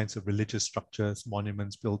different kinds of religious structures,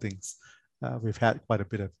 monuments, buildings. We've had quite a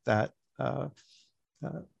bit of that.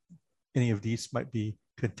 Any of these might be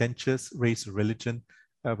contentious, race or religion,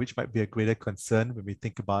 which might be a greater concern when we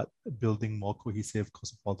think about building more cohesive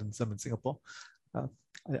cosmopolitanism in Singapore. I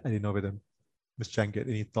didn't know whether Ms. Chang get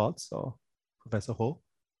any thoughts, or Professor Ho.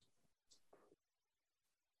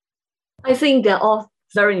 I think they're all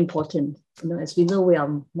very important. As we know, we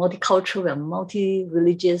are multicultural, we are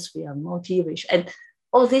multi-religious, we are multi-racial, and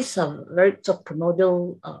all these are very sort of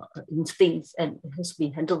primordial instincts, and it has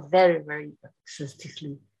been handled very, very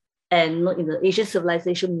sensitively. And in the Asian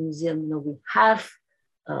Civilization Museum, we have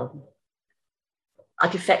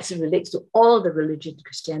artifacts that relates to all the religions,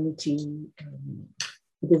 Christianity,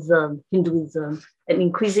 Buddhism, Hinduism, and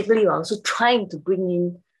increasingly we're also trying to bring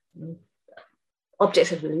in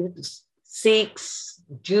objects that related to Sikhs,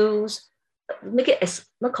 Jews, make it as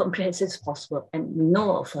not comprehensive as possible. And we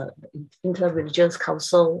know of the Inter-Religious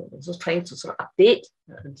Council also trying to sort of update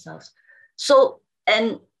themselves. So,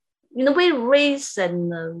 and in a way, race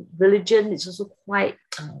and religion is also quite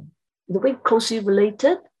in a way closely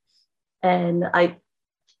related. And I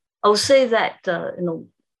would say that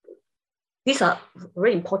these are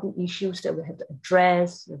very important issues that we have to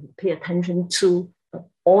address, we have to pay attention to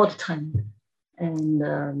all the time.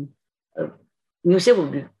 And museum will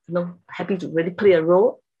be happy to really play a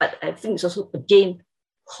role, but I think it's also, again,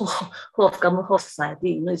 whole of government, whole of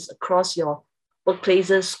society, it's across your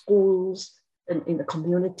workplaces, schools, and in the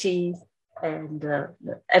community, and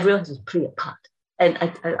everyone has to play a part. And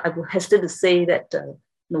I would hesitate to say that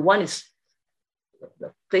one is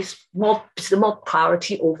place more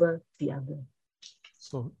priority over the other.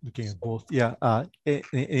 So looking at both, yeah.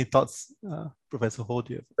 Any thoughts, Professor Ho?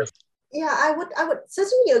 Yeah, I would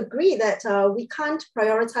certainly agree that we can't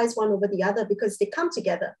prioritize one over the other because they come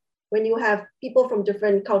together. When you have people from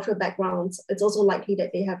different cultural backgrounds, it's also likely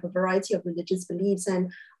that they have a variety of religious beliefs.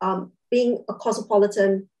 And being a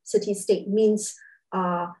cosmopolitan city-state means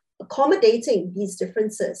accommodating these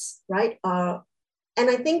differences, right? And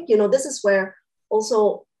I think, this is where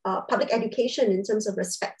also public education in terms of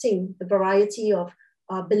respecting the variety of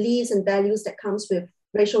beliefs and values that comes with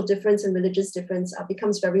racial difference and religious difference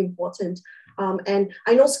becomes very important. And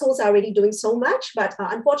I know schools are already doing so much, but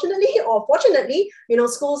unfortunately or fortunately,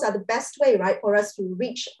 schools are the best way, right, for us to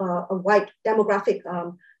reach a wide demographic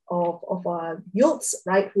of youths,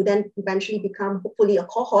 right, who then eventually become hopefully a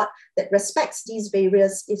cohort that respects these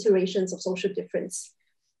various iterations of social difference.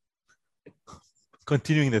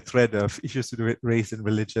 Continuing the thread of issues to do with race and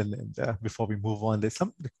religion, and before we move on, there's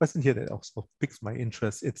the question here that also piques my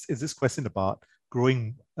interest. It's this question about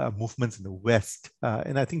growing movements in the West,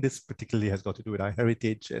 and I think this particularly has got to do with our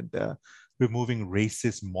heritage and removing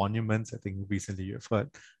racist monuments. I think recently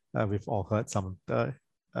we've all heard some of the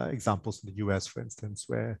examples in the US, for instance,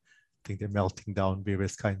 where I think they're melting down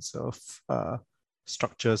various kinds of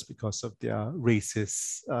structures because of their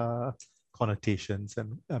racist connotations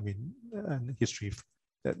and history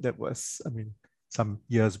that was, some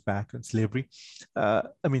years back on slavery.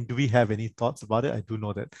 Do we have any thoughts about it? I do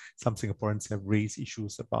know that some Singaporeans have raised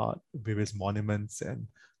issues about various monuments and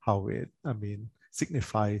how it,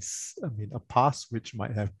 signifies, a past which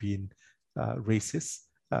might have been racist.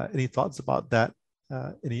 Any thoughts about that?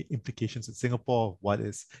 Any implications in Singapore of what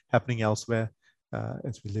is happening elsewhere?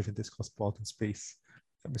 as we live in this cosmopolitan space.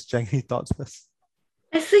 Ms. Cheng, any thoughts first?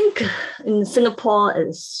 I think in Singapore,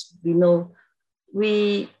 as we know,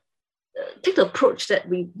 we take the approach that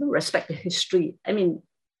we respect the history. I mean,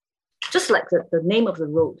 just like the name of the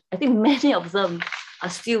road, I think many of them are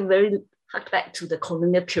still very harked back to the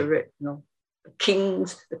colonial period, the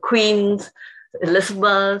kings, the queens,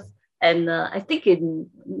 Elizabeth. And I think in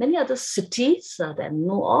many other cities that I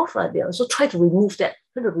know of, they also try to remove that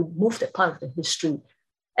part of the history.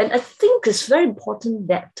 And I think it's very important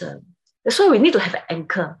that that's why we need to have an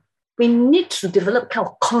anchor. We need to develop kind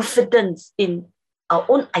of confidence in our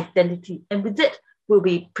own identity. And with that, we'll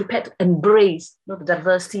be prepared to embrace the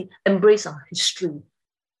diversity, embrace our history.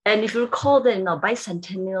 And if you recall that in our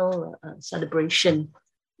bicentennial celebration,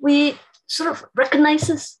 we sort of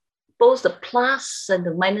recognizes both the plus and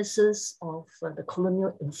the minuses of the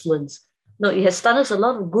colonial influence. It has done us a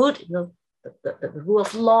lot of good, the rule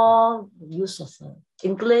of law, the use of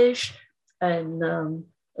English, and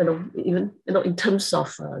even in terms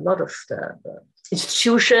of a lot of the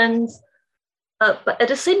institutions. But at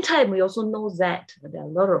the same time, we also know that there are a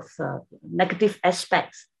lot of negative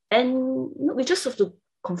aspects, and we just have to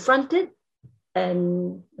confront it,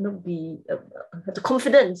 and we have the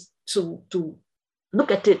confidence to look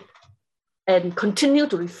at it and continue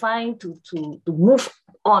to refine, to move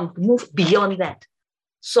on, to move beyond that.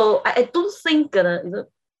 So I don't think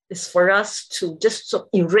it's for us to just sort of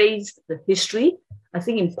erase the history. I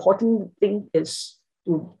think important thing is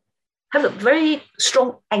to have a very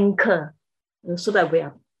strong anchor, so that we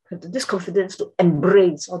have this confidence to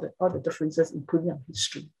embrace all the differences, including our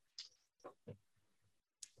history.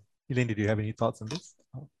 Elaine, did you have any thoughts on this?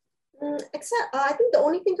 Except, I think the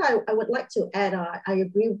only thing I would like to add, I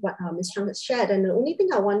agree with what Ms. Chung has shared, and the only thing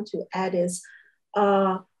I want to add is,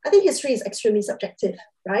 I think history is extremely subjective,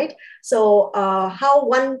 right? So how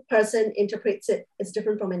one person interprets it is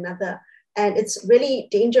different from another. And it's really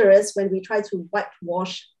dangerous when we try to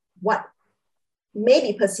whitewash what may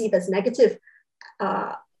be perceived as negative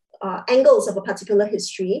angles of a particular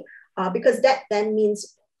history, because that then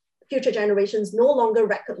means future generations no longer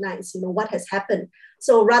recognize what has happened.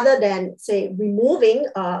 So rather than, say, removing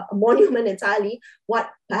a monument entirely, what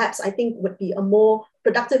perhaps I think would be a more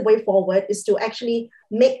productive way forward is to actually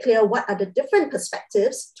make clear what are the different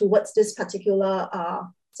perspectives towards this particular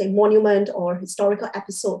say, monument or historical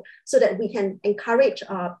episode, so that we can encourage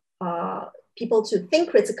people to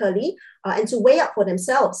think critically and to weigh up for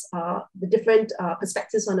themselves the different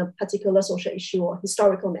perspectives on a particular social issue or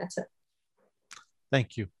historical matter.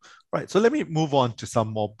 Thank you. Right, so let me move on to some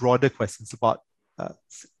more broader questions about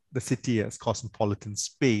the city as cosmopolitan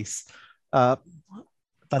space.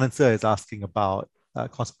 Tanansa is asking about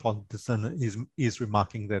cosmopolitanism, is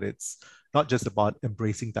remarking that it's not just about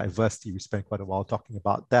embracing diversity. We spent quite a while talking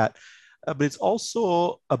about that, but it's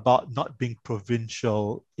also about not being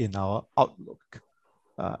provincial in our outlook.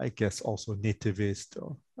 I guess also nativist.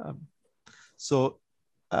 So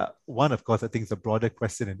one, of course, I think is a broader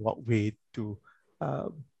question: in what way do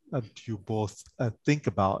you both think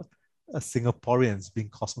about Singaporeans being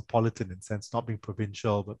cosmopolitan in sense, not being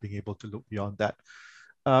provincial, but being able to look beyond that?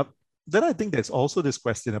 Then I think there's also this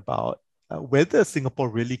question about whether Singapore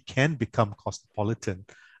really can become cosmopolitan,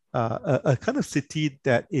 a kind of city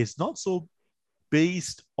that is not so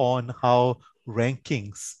based on how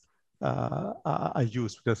rankings are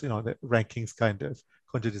used, because the rankings kind of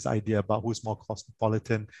conjure this idea about who's more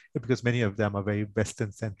cosmopolitan, because many of them are very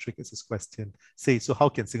Western centric, as this question says. So how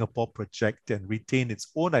can Singapore project and retain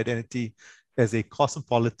its own identity as a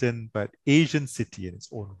cosmopolitan but Asian city in its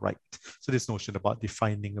own right? So this notion about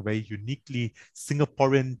defining a very uniquely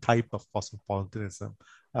Singaporean type of cosmopolitanism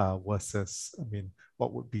versus,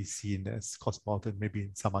 what would be seen as cosmopolitan maybe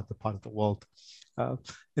in some other part of the world.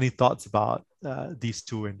 Any thoughts about these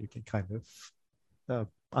two? And you can kind of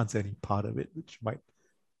answer any part of it which might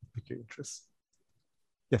pique your interest.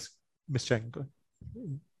 Yes, Ms. Cheng, go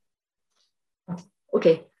ahead.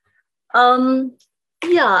 Okay.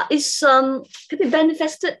 Yeah, it's can be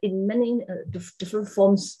manifested in many different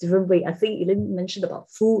forms, different ways. I think Elaine mentioned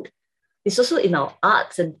about food. It's also in our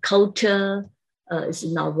arts and culture. It's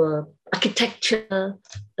in our architecture.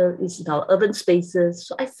 It's in our urban spaces.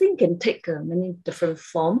 So I think it can take many different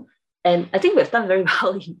forms. And I think we've done very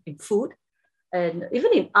well in food. And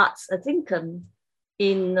even in arts, I think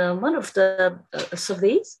in one of the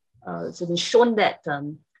surveys, it's been shown that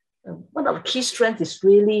one of the key strengths is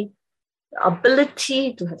really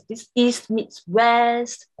ability to have this East meets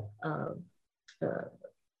West,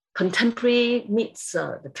 contemporary meets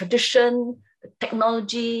the tradition, the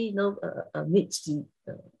technology, meets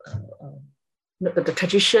the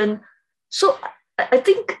tradition. So I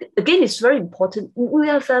think, again, it's very important. We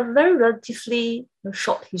have a very relatively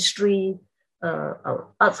short history. Our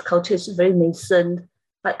arts culture is very nascent.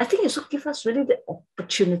 But I think it should give us really the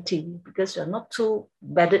opportunity, because we're not too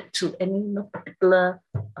wedded to any particular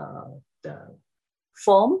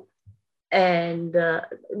form. And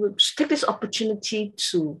we'll take this opportunity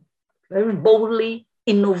to very boldly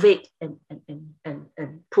innovate and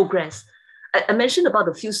progress. I mentioned about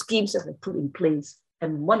a few schemes that we put in place,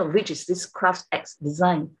 and one of which is this CraftsX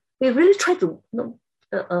design. We really try to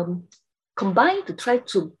combine to try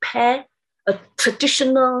to pair a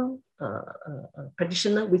traditional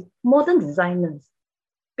practitioner with modern designers,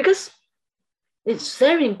 because it's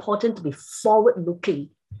very important to be forward-looking.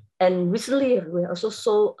 And recently, we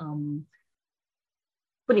also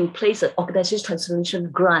put in place an organization transformation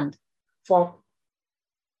grant for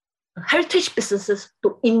heritage businesses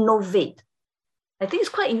to innovate. I think it's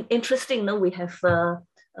quite interesting. Now we have a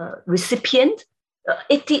recipient,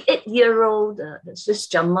 88-year-old Swiss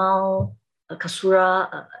Jamal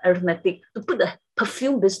Kasura Arithmetic, to put the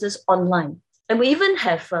perfume business online. And we even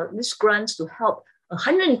have these grants to help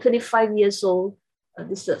 125 years old,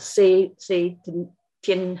 say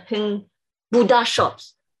Tian Heng Buddha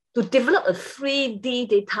shops, to develop a 3D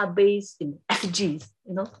database in effigies.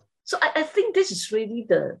 So I think this is really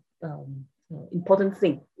the important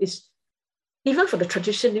thing. Is even for the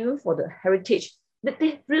tradition, even for the heritage, that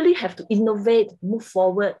they really have to innovate, move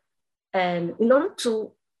forward, and in order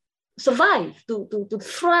to survive, to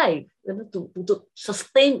thrive, to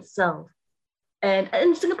sustain itself.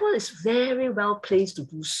 And Singapore is very well placed to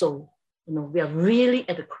do so. We are really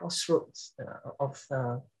at the crossroads of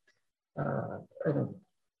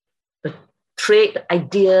the trade, the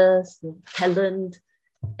ideas, the talent,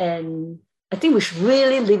 and I think we should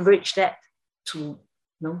really leverage that to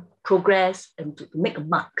progress and to make a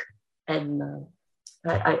mark. And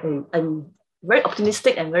I'm very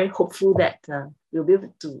optimistic and very hopeful that we'll be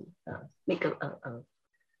able to make a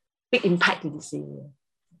big impact in this area.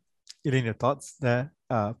 Elaine, your thoughts there?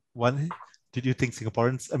 One, did you think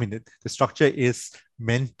Singaporeans, the structure is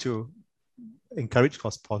meant to encourage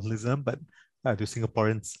cosmopolitanism, but do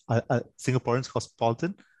Singaporeans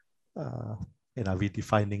cosmopolitan? And are we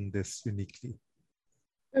defining this uniquely?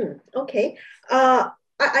 Okay.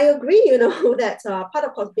 I agree, that part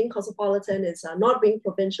of being cosmopolitan is not being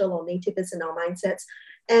provincial or nativist in our mindsets.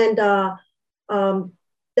 And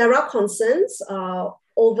there are concerns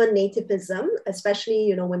over nativism,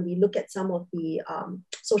 especially, when we look at some of the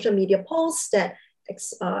social media posts that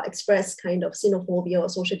express kind of xenophobia or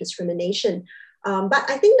social discrimination. But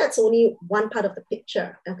I think that's only one part of the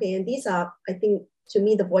picture, okay? And these are, I think, to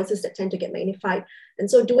me, the voices that tend to get magnified. And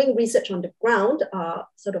so doing research on the ground,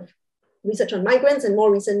 sort of research on migrants, and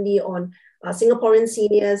more recently on Singaporean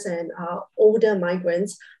seniors and older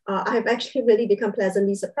migrants, I have actually really become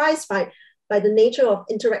pleasantly surprised by the nature of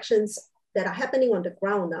interactions that are happening on the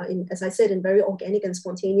ground, as I said, in very organic and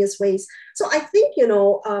spontaneous ways. So I think,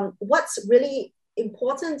 what's really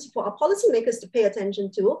important for our policymakers to pay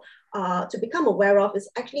attention to become aware of, is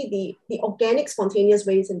actually the organic, spontaneous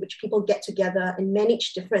ways in which people get together and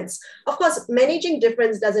manage difference. Of course, managing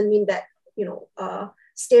difference doesn't mean that,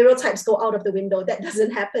 stereotypes go out of the window. That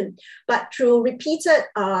doesn't happen. But through repeated,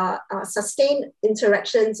 sustained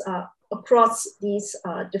interactions across these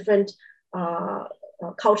different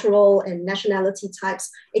cultural and nationality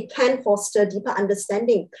types, it can foster deeper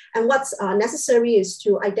understanding. And what's necessary is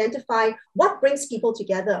to identify what brings people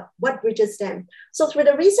together, what bridges them. So through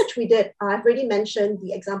the research we did, I've already mentioned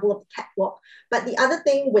the example of the catwalk, but the other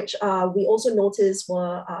thing which we also noticed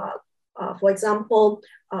were, for example,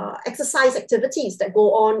 exercise activities that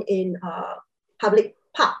go on in public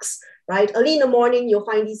parks, right? Early in the morning, you'll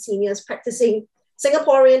find these seniors practicing,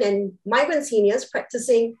 Singaporean and migrant seniors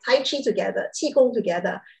practicing Tai Chi together, Qigong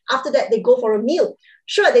together. After that, they go for a meal.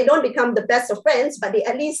 Sure, they don't become the best of friends, but they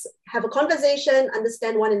at least have a conversation,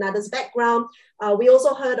 understand one another's background. We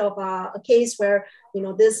also heard of a case where,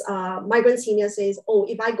 this migrant senior says, oh,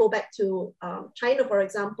 if I go back to China, for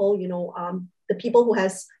example, the people who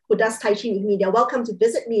does Tai Chi with me, they're welcome to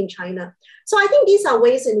visit me in China. So I think these are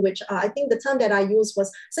ways in which I think the term that I used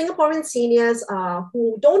was Singaporean seniors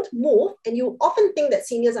who don't move. And you often think that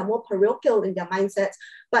seniors are more parochial in their mindsets,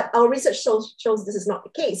 but our research shows this is not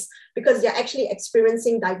the case, because they're actually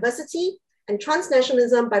experiencing diversity and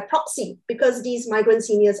transnationalism by proxy, because these migrant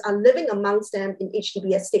seniors are living amongst them in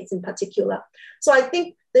HDB estates in particular. So I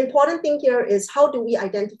think the important thing here is, how do we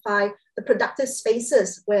identify the productive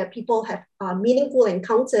spaces where people have meaningful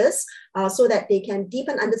encounters so that they can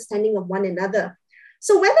deepen understanding of one another.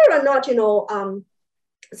 So whether or not,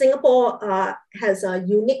 Singapore has a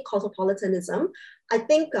unique cosmopolitanism. I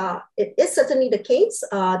think it is certainly the case.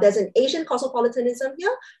 There's an Asian cosmopolitanism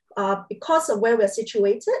here because of where we're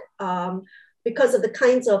situated, because of the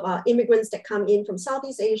kinds of immigrants that come in from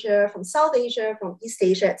Southeast Asia, from South Asia, from East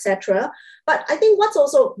Asia, etc. But I think what's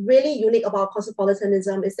also really unique about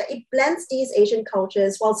cosmopolitanism is that it blends these Asian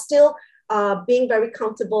cultures while still being very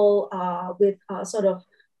comfortable with sort of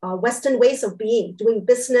Western ways of being, doing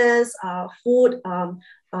business, food,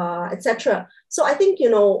 etc. So I think,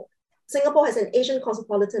 Singapore has an Asian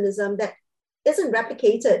cosmopolitanism that isn't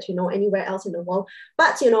replicated, anywhere else in the world.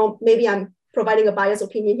 But, maybe I'm providing a biased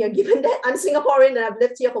opinion here, given that I'm Singaporean and I've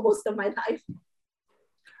lived here for most of my life.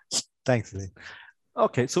 Thanks, Elaine.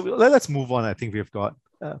 Okay, so let's move on. I think we've got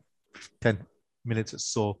 10 minutes or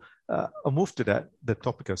so. I'll move to the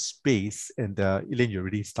topic of space. And Elaine, you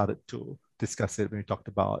already started to discuss it when we talked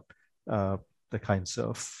about the kinds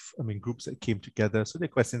of, groups that came together. So the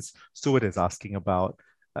questions Stuart is asking about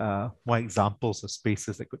more examples of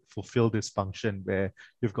spaces that could fulfill this function where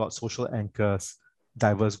you've got social anchors,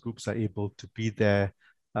 diverse groups are able to be there.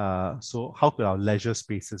 So how could our leisure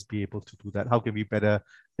spaces be able to do that? How can we better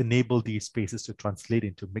enable these spaces to translate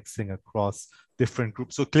into mixing across different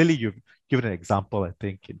groups? So clearly you've given an example, I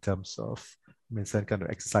think, in terms of certain kind of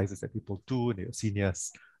exercises that people do and your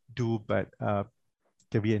seniors do, but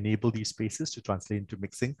can we enable these spaces to translate into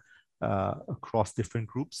mixing across different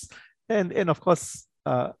groups? And of course,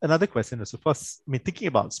 another question is, of course, thinking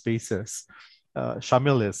about spaces,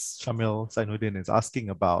 Shamil Zainuddin is asking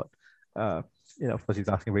about, of course, he's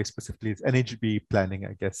asking very specifically, is NHB planning,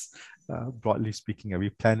 I guess, broadly speaking, are we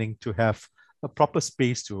planning to have a proper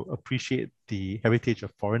space to appreciate the heritage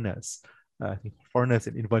of foreigners? Foreigners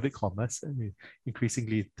in inverted commas, and we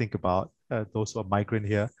increasingly think about those who are migrant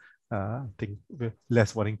here. I think we're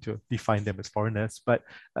less wanting to define them as foreigners, but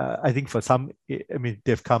I think for some,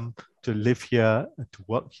 they've come to live here, to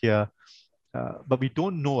work here, but we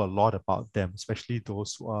don't know a lot about them, especially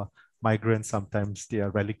those who are migrants. Sometimes they are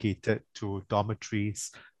relegated to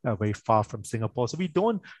dormitories very far from Singapore. So we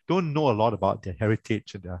don't know a lot about their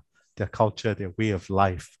heritage and their culture, their way of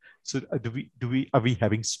life. So are we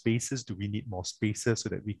having spaces? Do we need more spaces so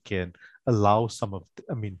that we can allow some of,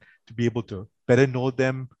 to be able to better know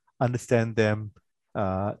them, understand them,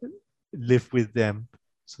 live with them,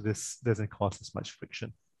 so this doesn't cause as much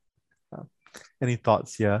friction? Any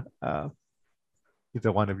thoughts here?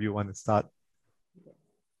 Either one of you want to start?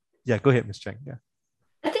 Yeah, go ahead, Ms. Cheng. Yeah.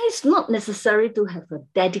 I think it's not necessary to have a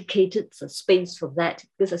dedicated space for that,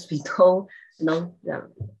 because as we know,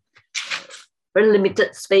 very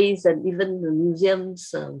limited space, and even the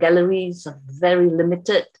museums, galleries are very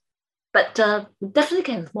limited. But we definitely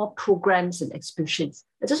can have more programs and exhibitions.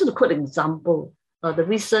 I just want to quote an example. The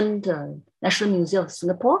recent National Museum of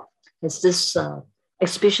Singapore has this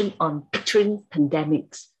exhibition on picturing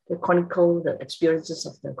pandemics. They chronicle the experiences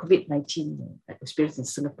of the COVID-19 experience in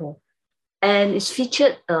Singapore. And it's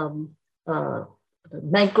featured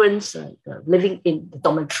migrants living in the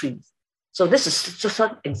dormitories. So this is just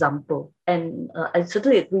an example. And I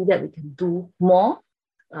certainly agree that we can do more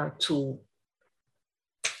to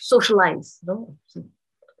socialize,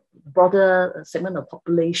 broader segment of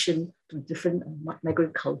population to different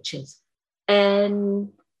migrant cultures. And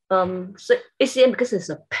so ACM, because it's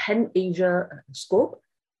a pan-Asia scope,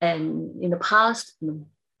 and in the past,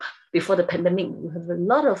 before the pandemic, we have a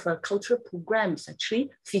lot of cultural programs actually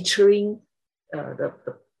featuring the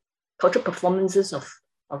cultural performances of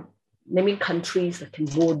naming countries like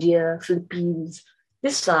Cambodia, Philippines.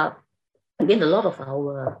 These are, again, a lot of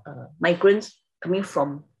our migrants coming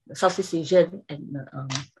from Southeast Asia and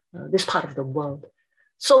this part of the world.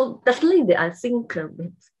 So definitely, I think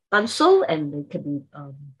we've done so, and there can be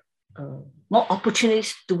more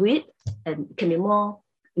opportunities to do it, and it can be more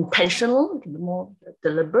intentional, it can be more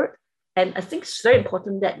deliberate. And I think it's very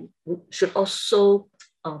important that we should also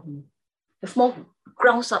have more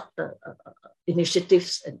grounds up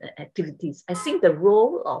initiatives and activities. I think the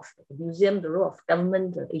role of the museum, the role of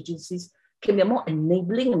government agencies can be a more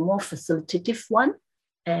enabling and more facilitative one,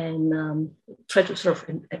 and try to sort of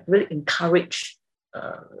really encourage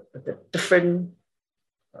the different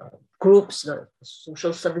groups, the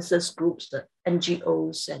social services groups, the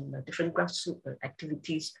NGOs, and the different grassroots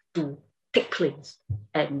activities to take place.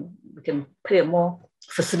 And we can play a more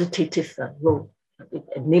facilitative role in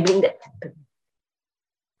enabling that to happen.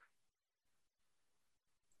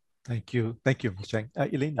 Thank you, Ms. Cheng.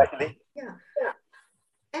 Elaine? Yeah.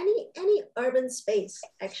 Any urban space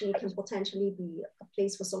actually can potentially be a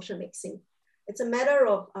place for social mixing. It's a matter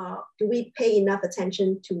of do we pay enough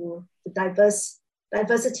attention to the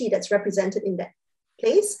diversity that's represented in that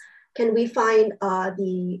place, Can we find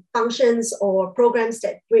the functions or programs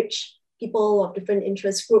that bridge people of different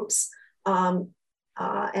interest groups at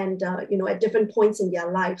different points in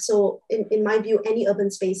their life? So in my view, any urban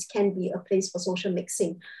space can be a place for social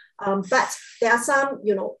mixing. But there are some,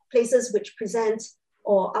 places which present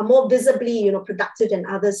or are more visibly, productive than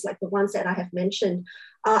others, like the ones that I have mentioned.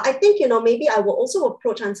 I think, maybe I will also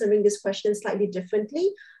approach answering this question slightly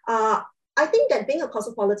differently. I think that being a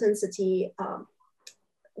cosmopolitan city,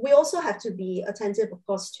 we also have to be attentive, of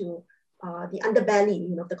course, to the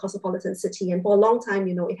underbelly, of the cosmopolitan city. And for a long time,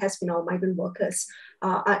 it has been our migrant workers.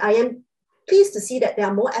 I am pleased to see that there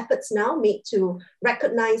are more efforts now made to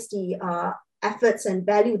recognize the efforts and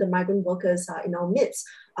value the migrant workers in our midst.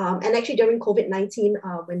 And actually during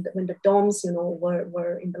COVID-19, when the dorms,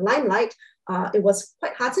 were in the limelight, it was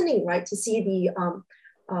quite heartening, right, to see the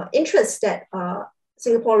interest that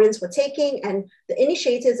Singaporeans were taking and the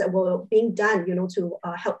initiatives that were being done, to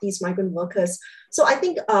help these migrant workers. So I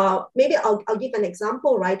think maybe I'll give an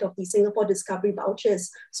example, right, of the Singapore Discovery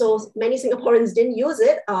Vouchers. So many Singaporeans didn't use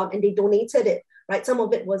it and they donated it. Right, some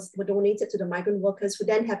of it were donated to the migrant workers who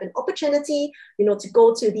then have an opportunity, to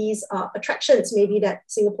go to these attractions maybe that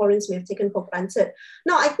Singaporeans may have taken for granted.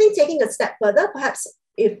 Now, I think taking a step further, perhaps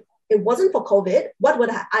if it wasn't for COVID, what would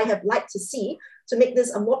I have liked to see to make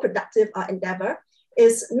this a more productive endeavor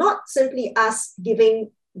is not simply us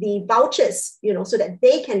giving the vouchers, so that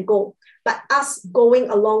they can go, but us going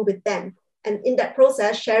along with them. And in that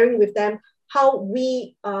process, sharing with them how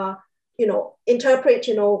we interpret,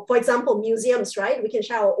 for example, museums, right? We can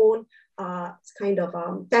share our own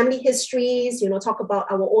family histories, talk about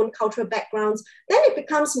our own cultural backgrounds. Then it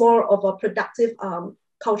becomes more of a productive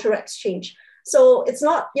cultural exchange. So it's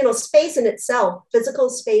not, space in itself,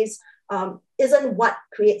 physical space isn't what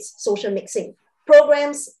creates social mixing.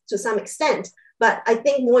 Programs to some extent, but I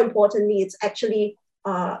think more importantly, it's actually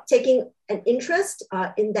taking an interest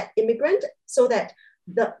in that immigrant so that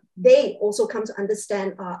they also come to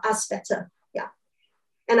understand us better. Yeah.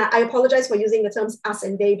 And I apologize for using the terms us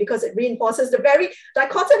and they because it reinforces the very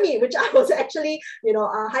dichotomy which I was actually,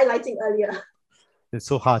 highlighting earlier. It's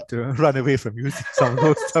so hard to run away from using some of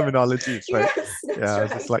those terminologies, right? Yes, that's right.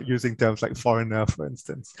 Just like using terms like foreigner, for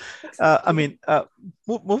instance. Exactly.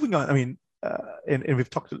 Moving on, and we've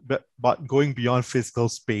talked a bit about going beyond physical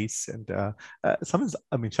space, and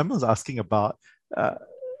someone's asking about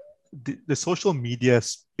the social media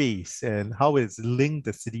space and how it's linked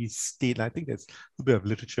the city's state. And I think there's a bit of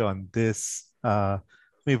literature on this.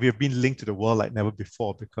 We have been linked to the world like never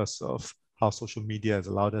before because of how social media has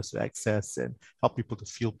allowed us to access and help people to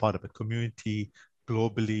feel part of a community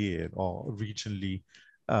globally or regionally.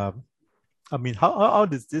 How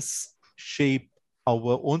does this shape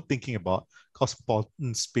our own thinking about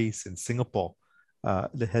cosmopolitan space in Singapore?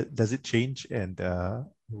 Does it change? And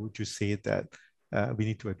would you say that we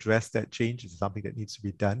need to address that change? Is it something that needs to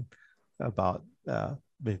be done about when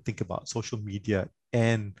you think about social media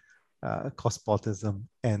and cosmopolitanism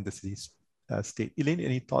and the city's state? Elaine,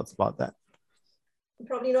 any thoughts about that? I'm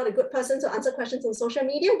probably not a good person to answer questions on social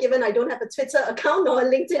media, given I don't have a Twitter account or a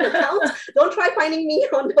LinkedIn account. Don't try finding me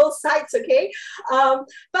on those sites, okay?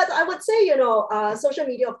 But I would say, social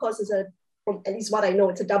media, of course, is from at least what I know,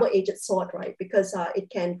 it's a double-edged sword, right? Because it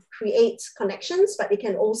can create connections, but it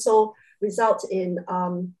can also result in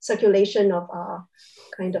circulation of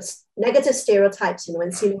kind of negative stereotypes,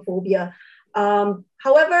 and xenophobia.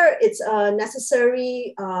 However, it's a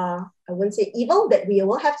necessary, I wouldn't say evil, that we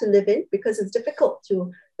will have to live in because it's difficult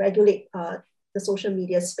to regulate the social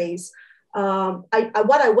media space.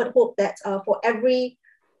 What I would hope that for every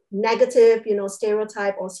negative,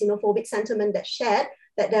 stereotype or xenophobic sentiment that's shared,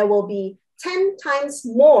 that there will be 10 times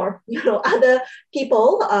more, other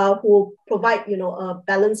people who provide, a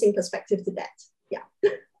balancing perspective to that. Yeah.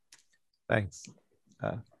 Thanks.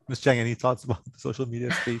 Ms. Chang, any thoughts about the social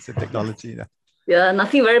media space and technology? Yeah,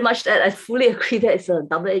 nothing very much. That I fully agree that it's a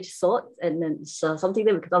double-edged sword, and then it's something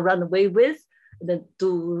that we cannot run away with. And then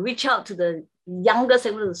to reach out to the younger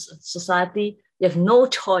segment of society, you have no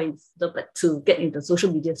choice but to get into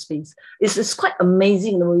social media space. It's quite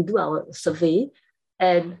amazing when we do our survey,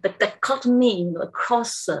 and the dichotomy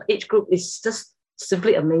across age group is just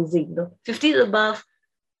simply amazing. 50 and above,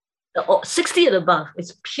 or 60 and above,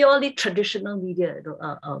 it's purely traditional media,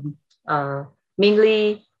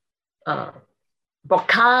 mainly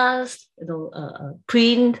broadcast,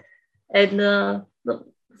 print, and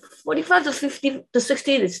 45 to 50 to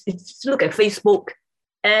 60, it's look at Facebook.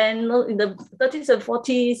 And in the 30s and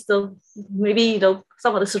 40s, maybe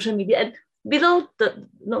some of the social media, and below the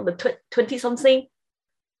 20-something,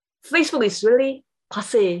 Facebook is really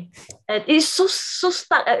passé, and it's so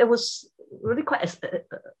stuck. I was really quite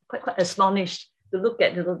astonished to look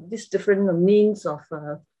at these different means of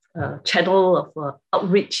channel of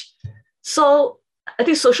outreach. So I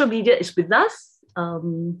think social media is with us.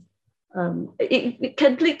 It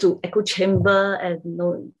can lead to echo chamber and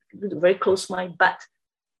very close mind, but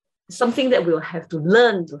something that we'll have to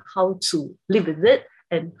learn how to live with it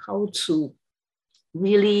and how to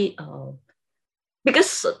really,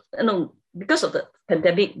 because of the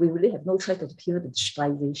pandemic, we really have no choice but to pivot to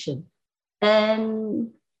digitalization.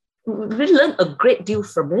 And we learned a great deal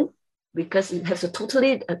from it because it has a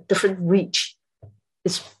totally different reach.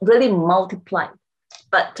 It's really multiplied.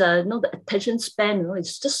 But the attention span,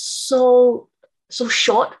 it's just so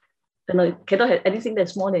short. You cannot have anything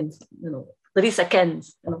that's more than 30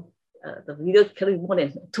 seconds. The video cannot be more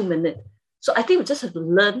than 2 minutes. So I think we just have to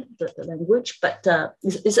learn the language. But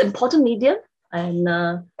it's an important medium, and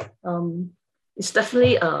it's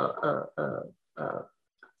definitely a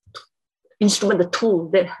instrument, a tool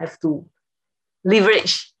that have to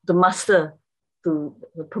leverage the master to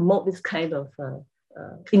promote this kind of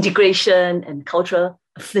integration and cultural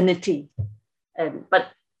affinity. But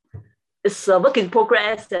it's a work in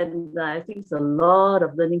progress, and I think it's a lot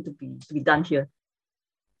of learning to be done here.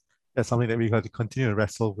 That's something that we got to continue to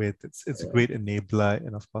wrestle with. It's a great enabler,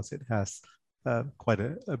 and of course it has quite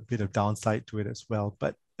a bit of downside to it as well.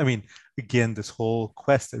 But I mean, again, this whole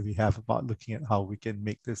quest that we have about looking at how we can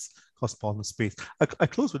make this cosmopolitan space. I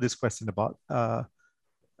close with this question about,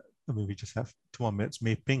 we just have 2 more minutes.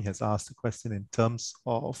 Mei Ping has asked a question in terms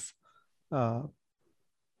of the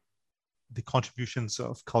contributions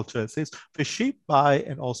of culture. It says, we're shaped by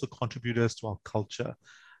and also contributors to our culture.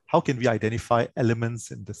 How can we identify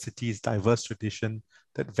elements in the city's diverse tradition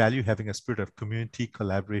that value having a spirit of community,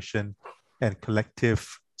 collaboration, and collective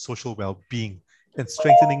social well-being, and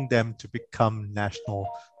strengthening them to become national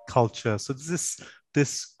culture? So this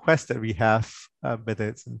quest that we have, whether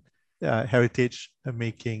it's in heritage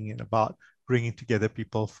making and about bringing together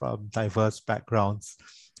people from diverse backgrounds,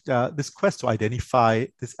 this quest to identify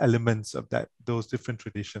these elements of those different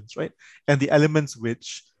traditions, right? And the elements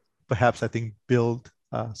which perhaps I think build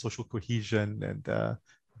social cohesion and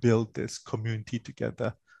build this community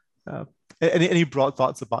together. Any broad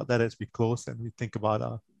thoughts about that as we close and we think about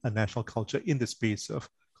a national culture in the space of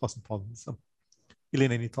cosmopolitanism?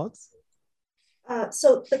 Elaine, any thoughts?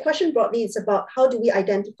 So the question broadly is about how do we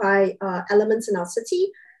identify elements in our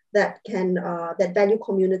city that can that value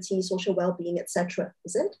community, social well-being, etc.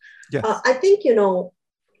 Is it? Yes. I think there are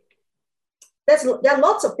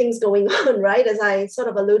lots of things going on, right? As I sort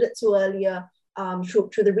of alluded to earlier,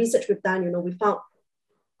 through the research we've done, we found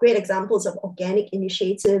great examples of organic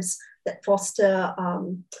initiatives that foster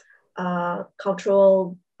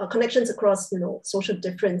cultural connections across social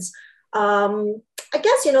difference. I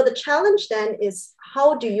guess the challenge then is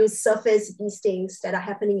how do you surface these things that are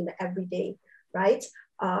happening in the everyday, right?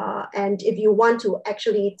 And if you want to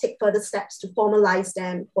actually take further steps to formalize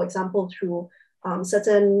them, for example, through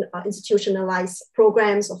certain institutionalized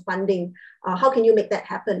programs or funding, how can you make that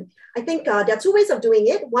happen? I think there are 2 ways of doing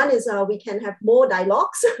it. One is we can have more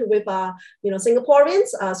dialogues with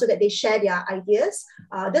Singaporeans so that they share their ideas.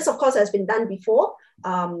 This, of course, has been done before,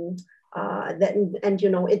 and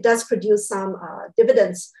it does produce some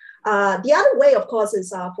dividends. The other way, of course,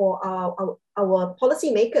 is for our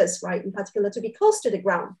policymakers, right, in particular, to be close to the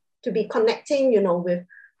ground, to be connecting, with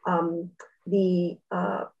the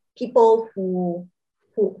people who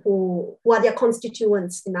are their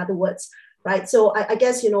constituents, in other words, right? So I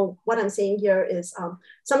guess, what I'm saying here is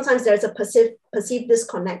sometimes there's a perceived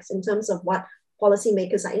disconnect in terms of what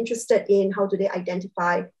policymakers are interested in, how do they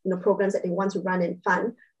identify programs that they want to run and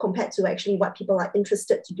fund compared to actually what people are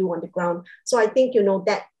interested to do on the ground. So I think,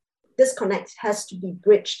 that disconnect has to be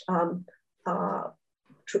bridged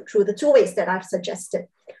through the 2 ways that I've suggested.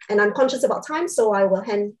 And I'm conscious about time, so I will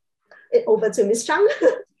hand it over to Ms. Chang.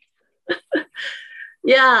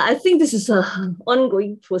 Yeah, I think this is an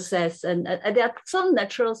ongoing process, and there are some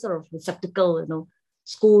natural sort of receptacle,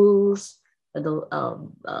 schools,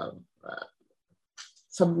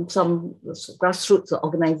 some grassroots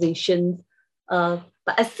organizations, but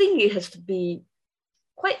I think it has to be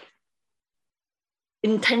quite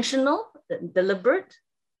intentional, deliberate.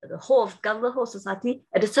 The whole of government, whole society,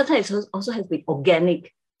 at the same time, it also has to be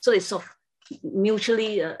organic, so it's sort of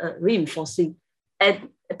mutually reinforcing. And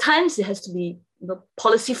at times, it has to be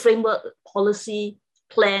policy framework, policy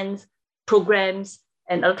plans, programs,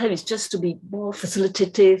 and other times it's just to be more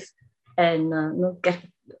facilitative and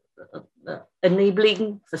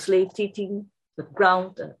enabling, facilitating the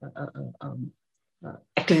ground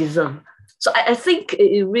activism. So I think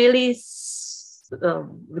it really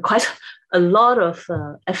requires a lot of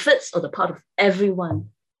efforts on the part of everyone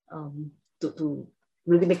to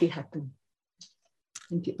really make it happen.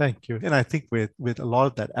 Thank you. Thank you. And I think with a lot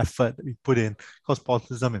of that effort that we put in,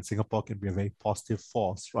 cosmopolitanism in Singapore can be a very positive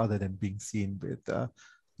force rather than being seen with a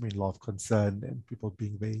lot of concern and people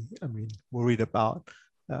being very, worried about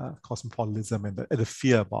cosmopolitanism and the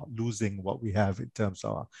fear about losing what we have in terms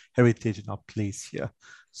of our heritage and our place here.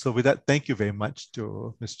 So with that, thank you very much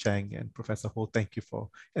to Ms. Chang and Professor Ho. Thank you for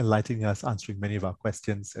enlightening us, answering many of our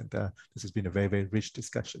questions. And this has been a very, very rich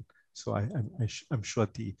discussion. So I'm sure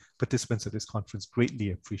the participants of this conference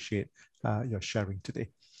greatly appreciate your sharing today.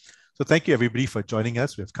 So thank you everybody for joining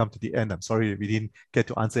us. We have come to the end. I'm sorry that we didn't get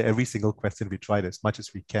to answer every single question. We tried as much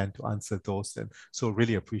as we can to answer those. And so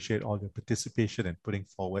really appreciate all your participation and putting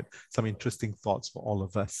forward some interesting thoughts for all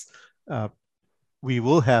of us. We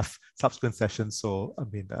will have subsequent sessions. So,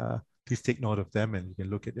 please take note of them and you can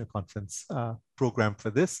look at your conference program for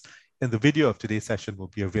this. And the video of today's session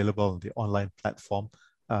will be available on the online platform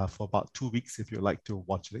for about 2 weeks if you'd like to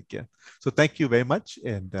watch it again. So thank you very much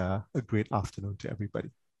and a great afternoon to everybody.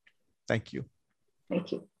 Thank you.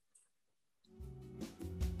 Thank you.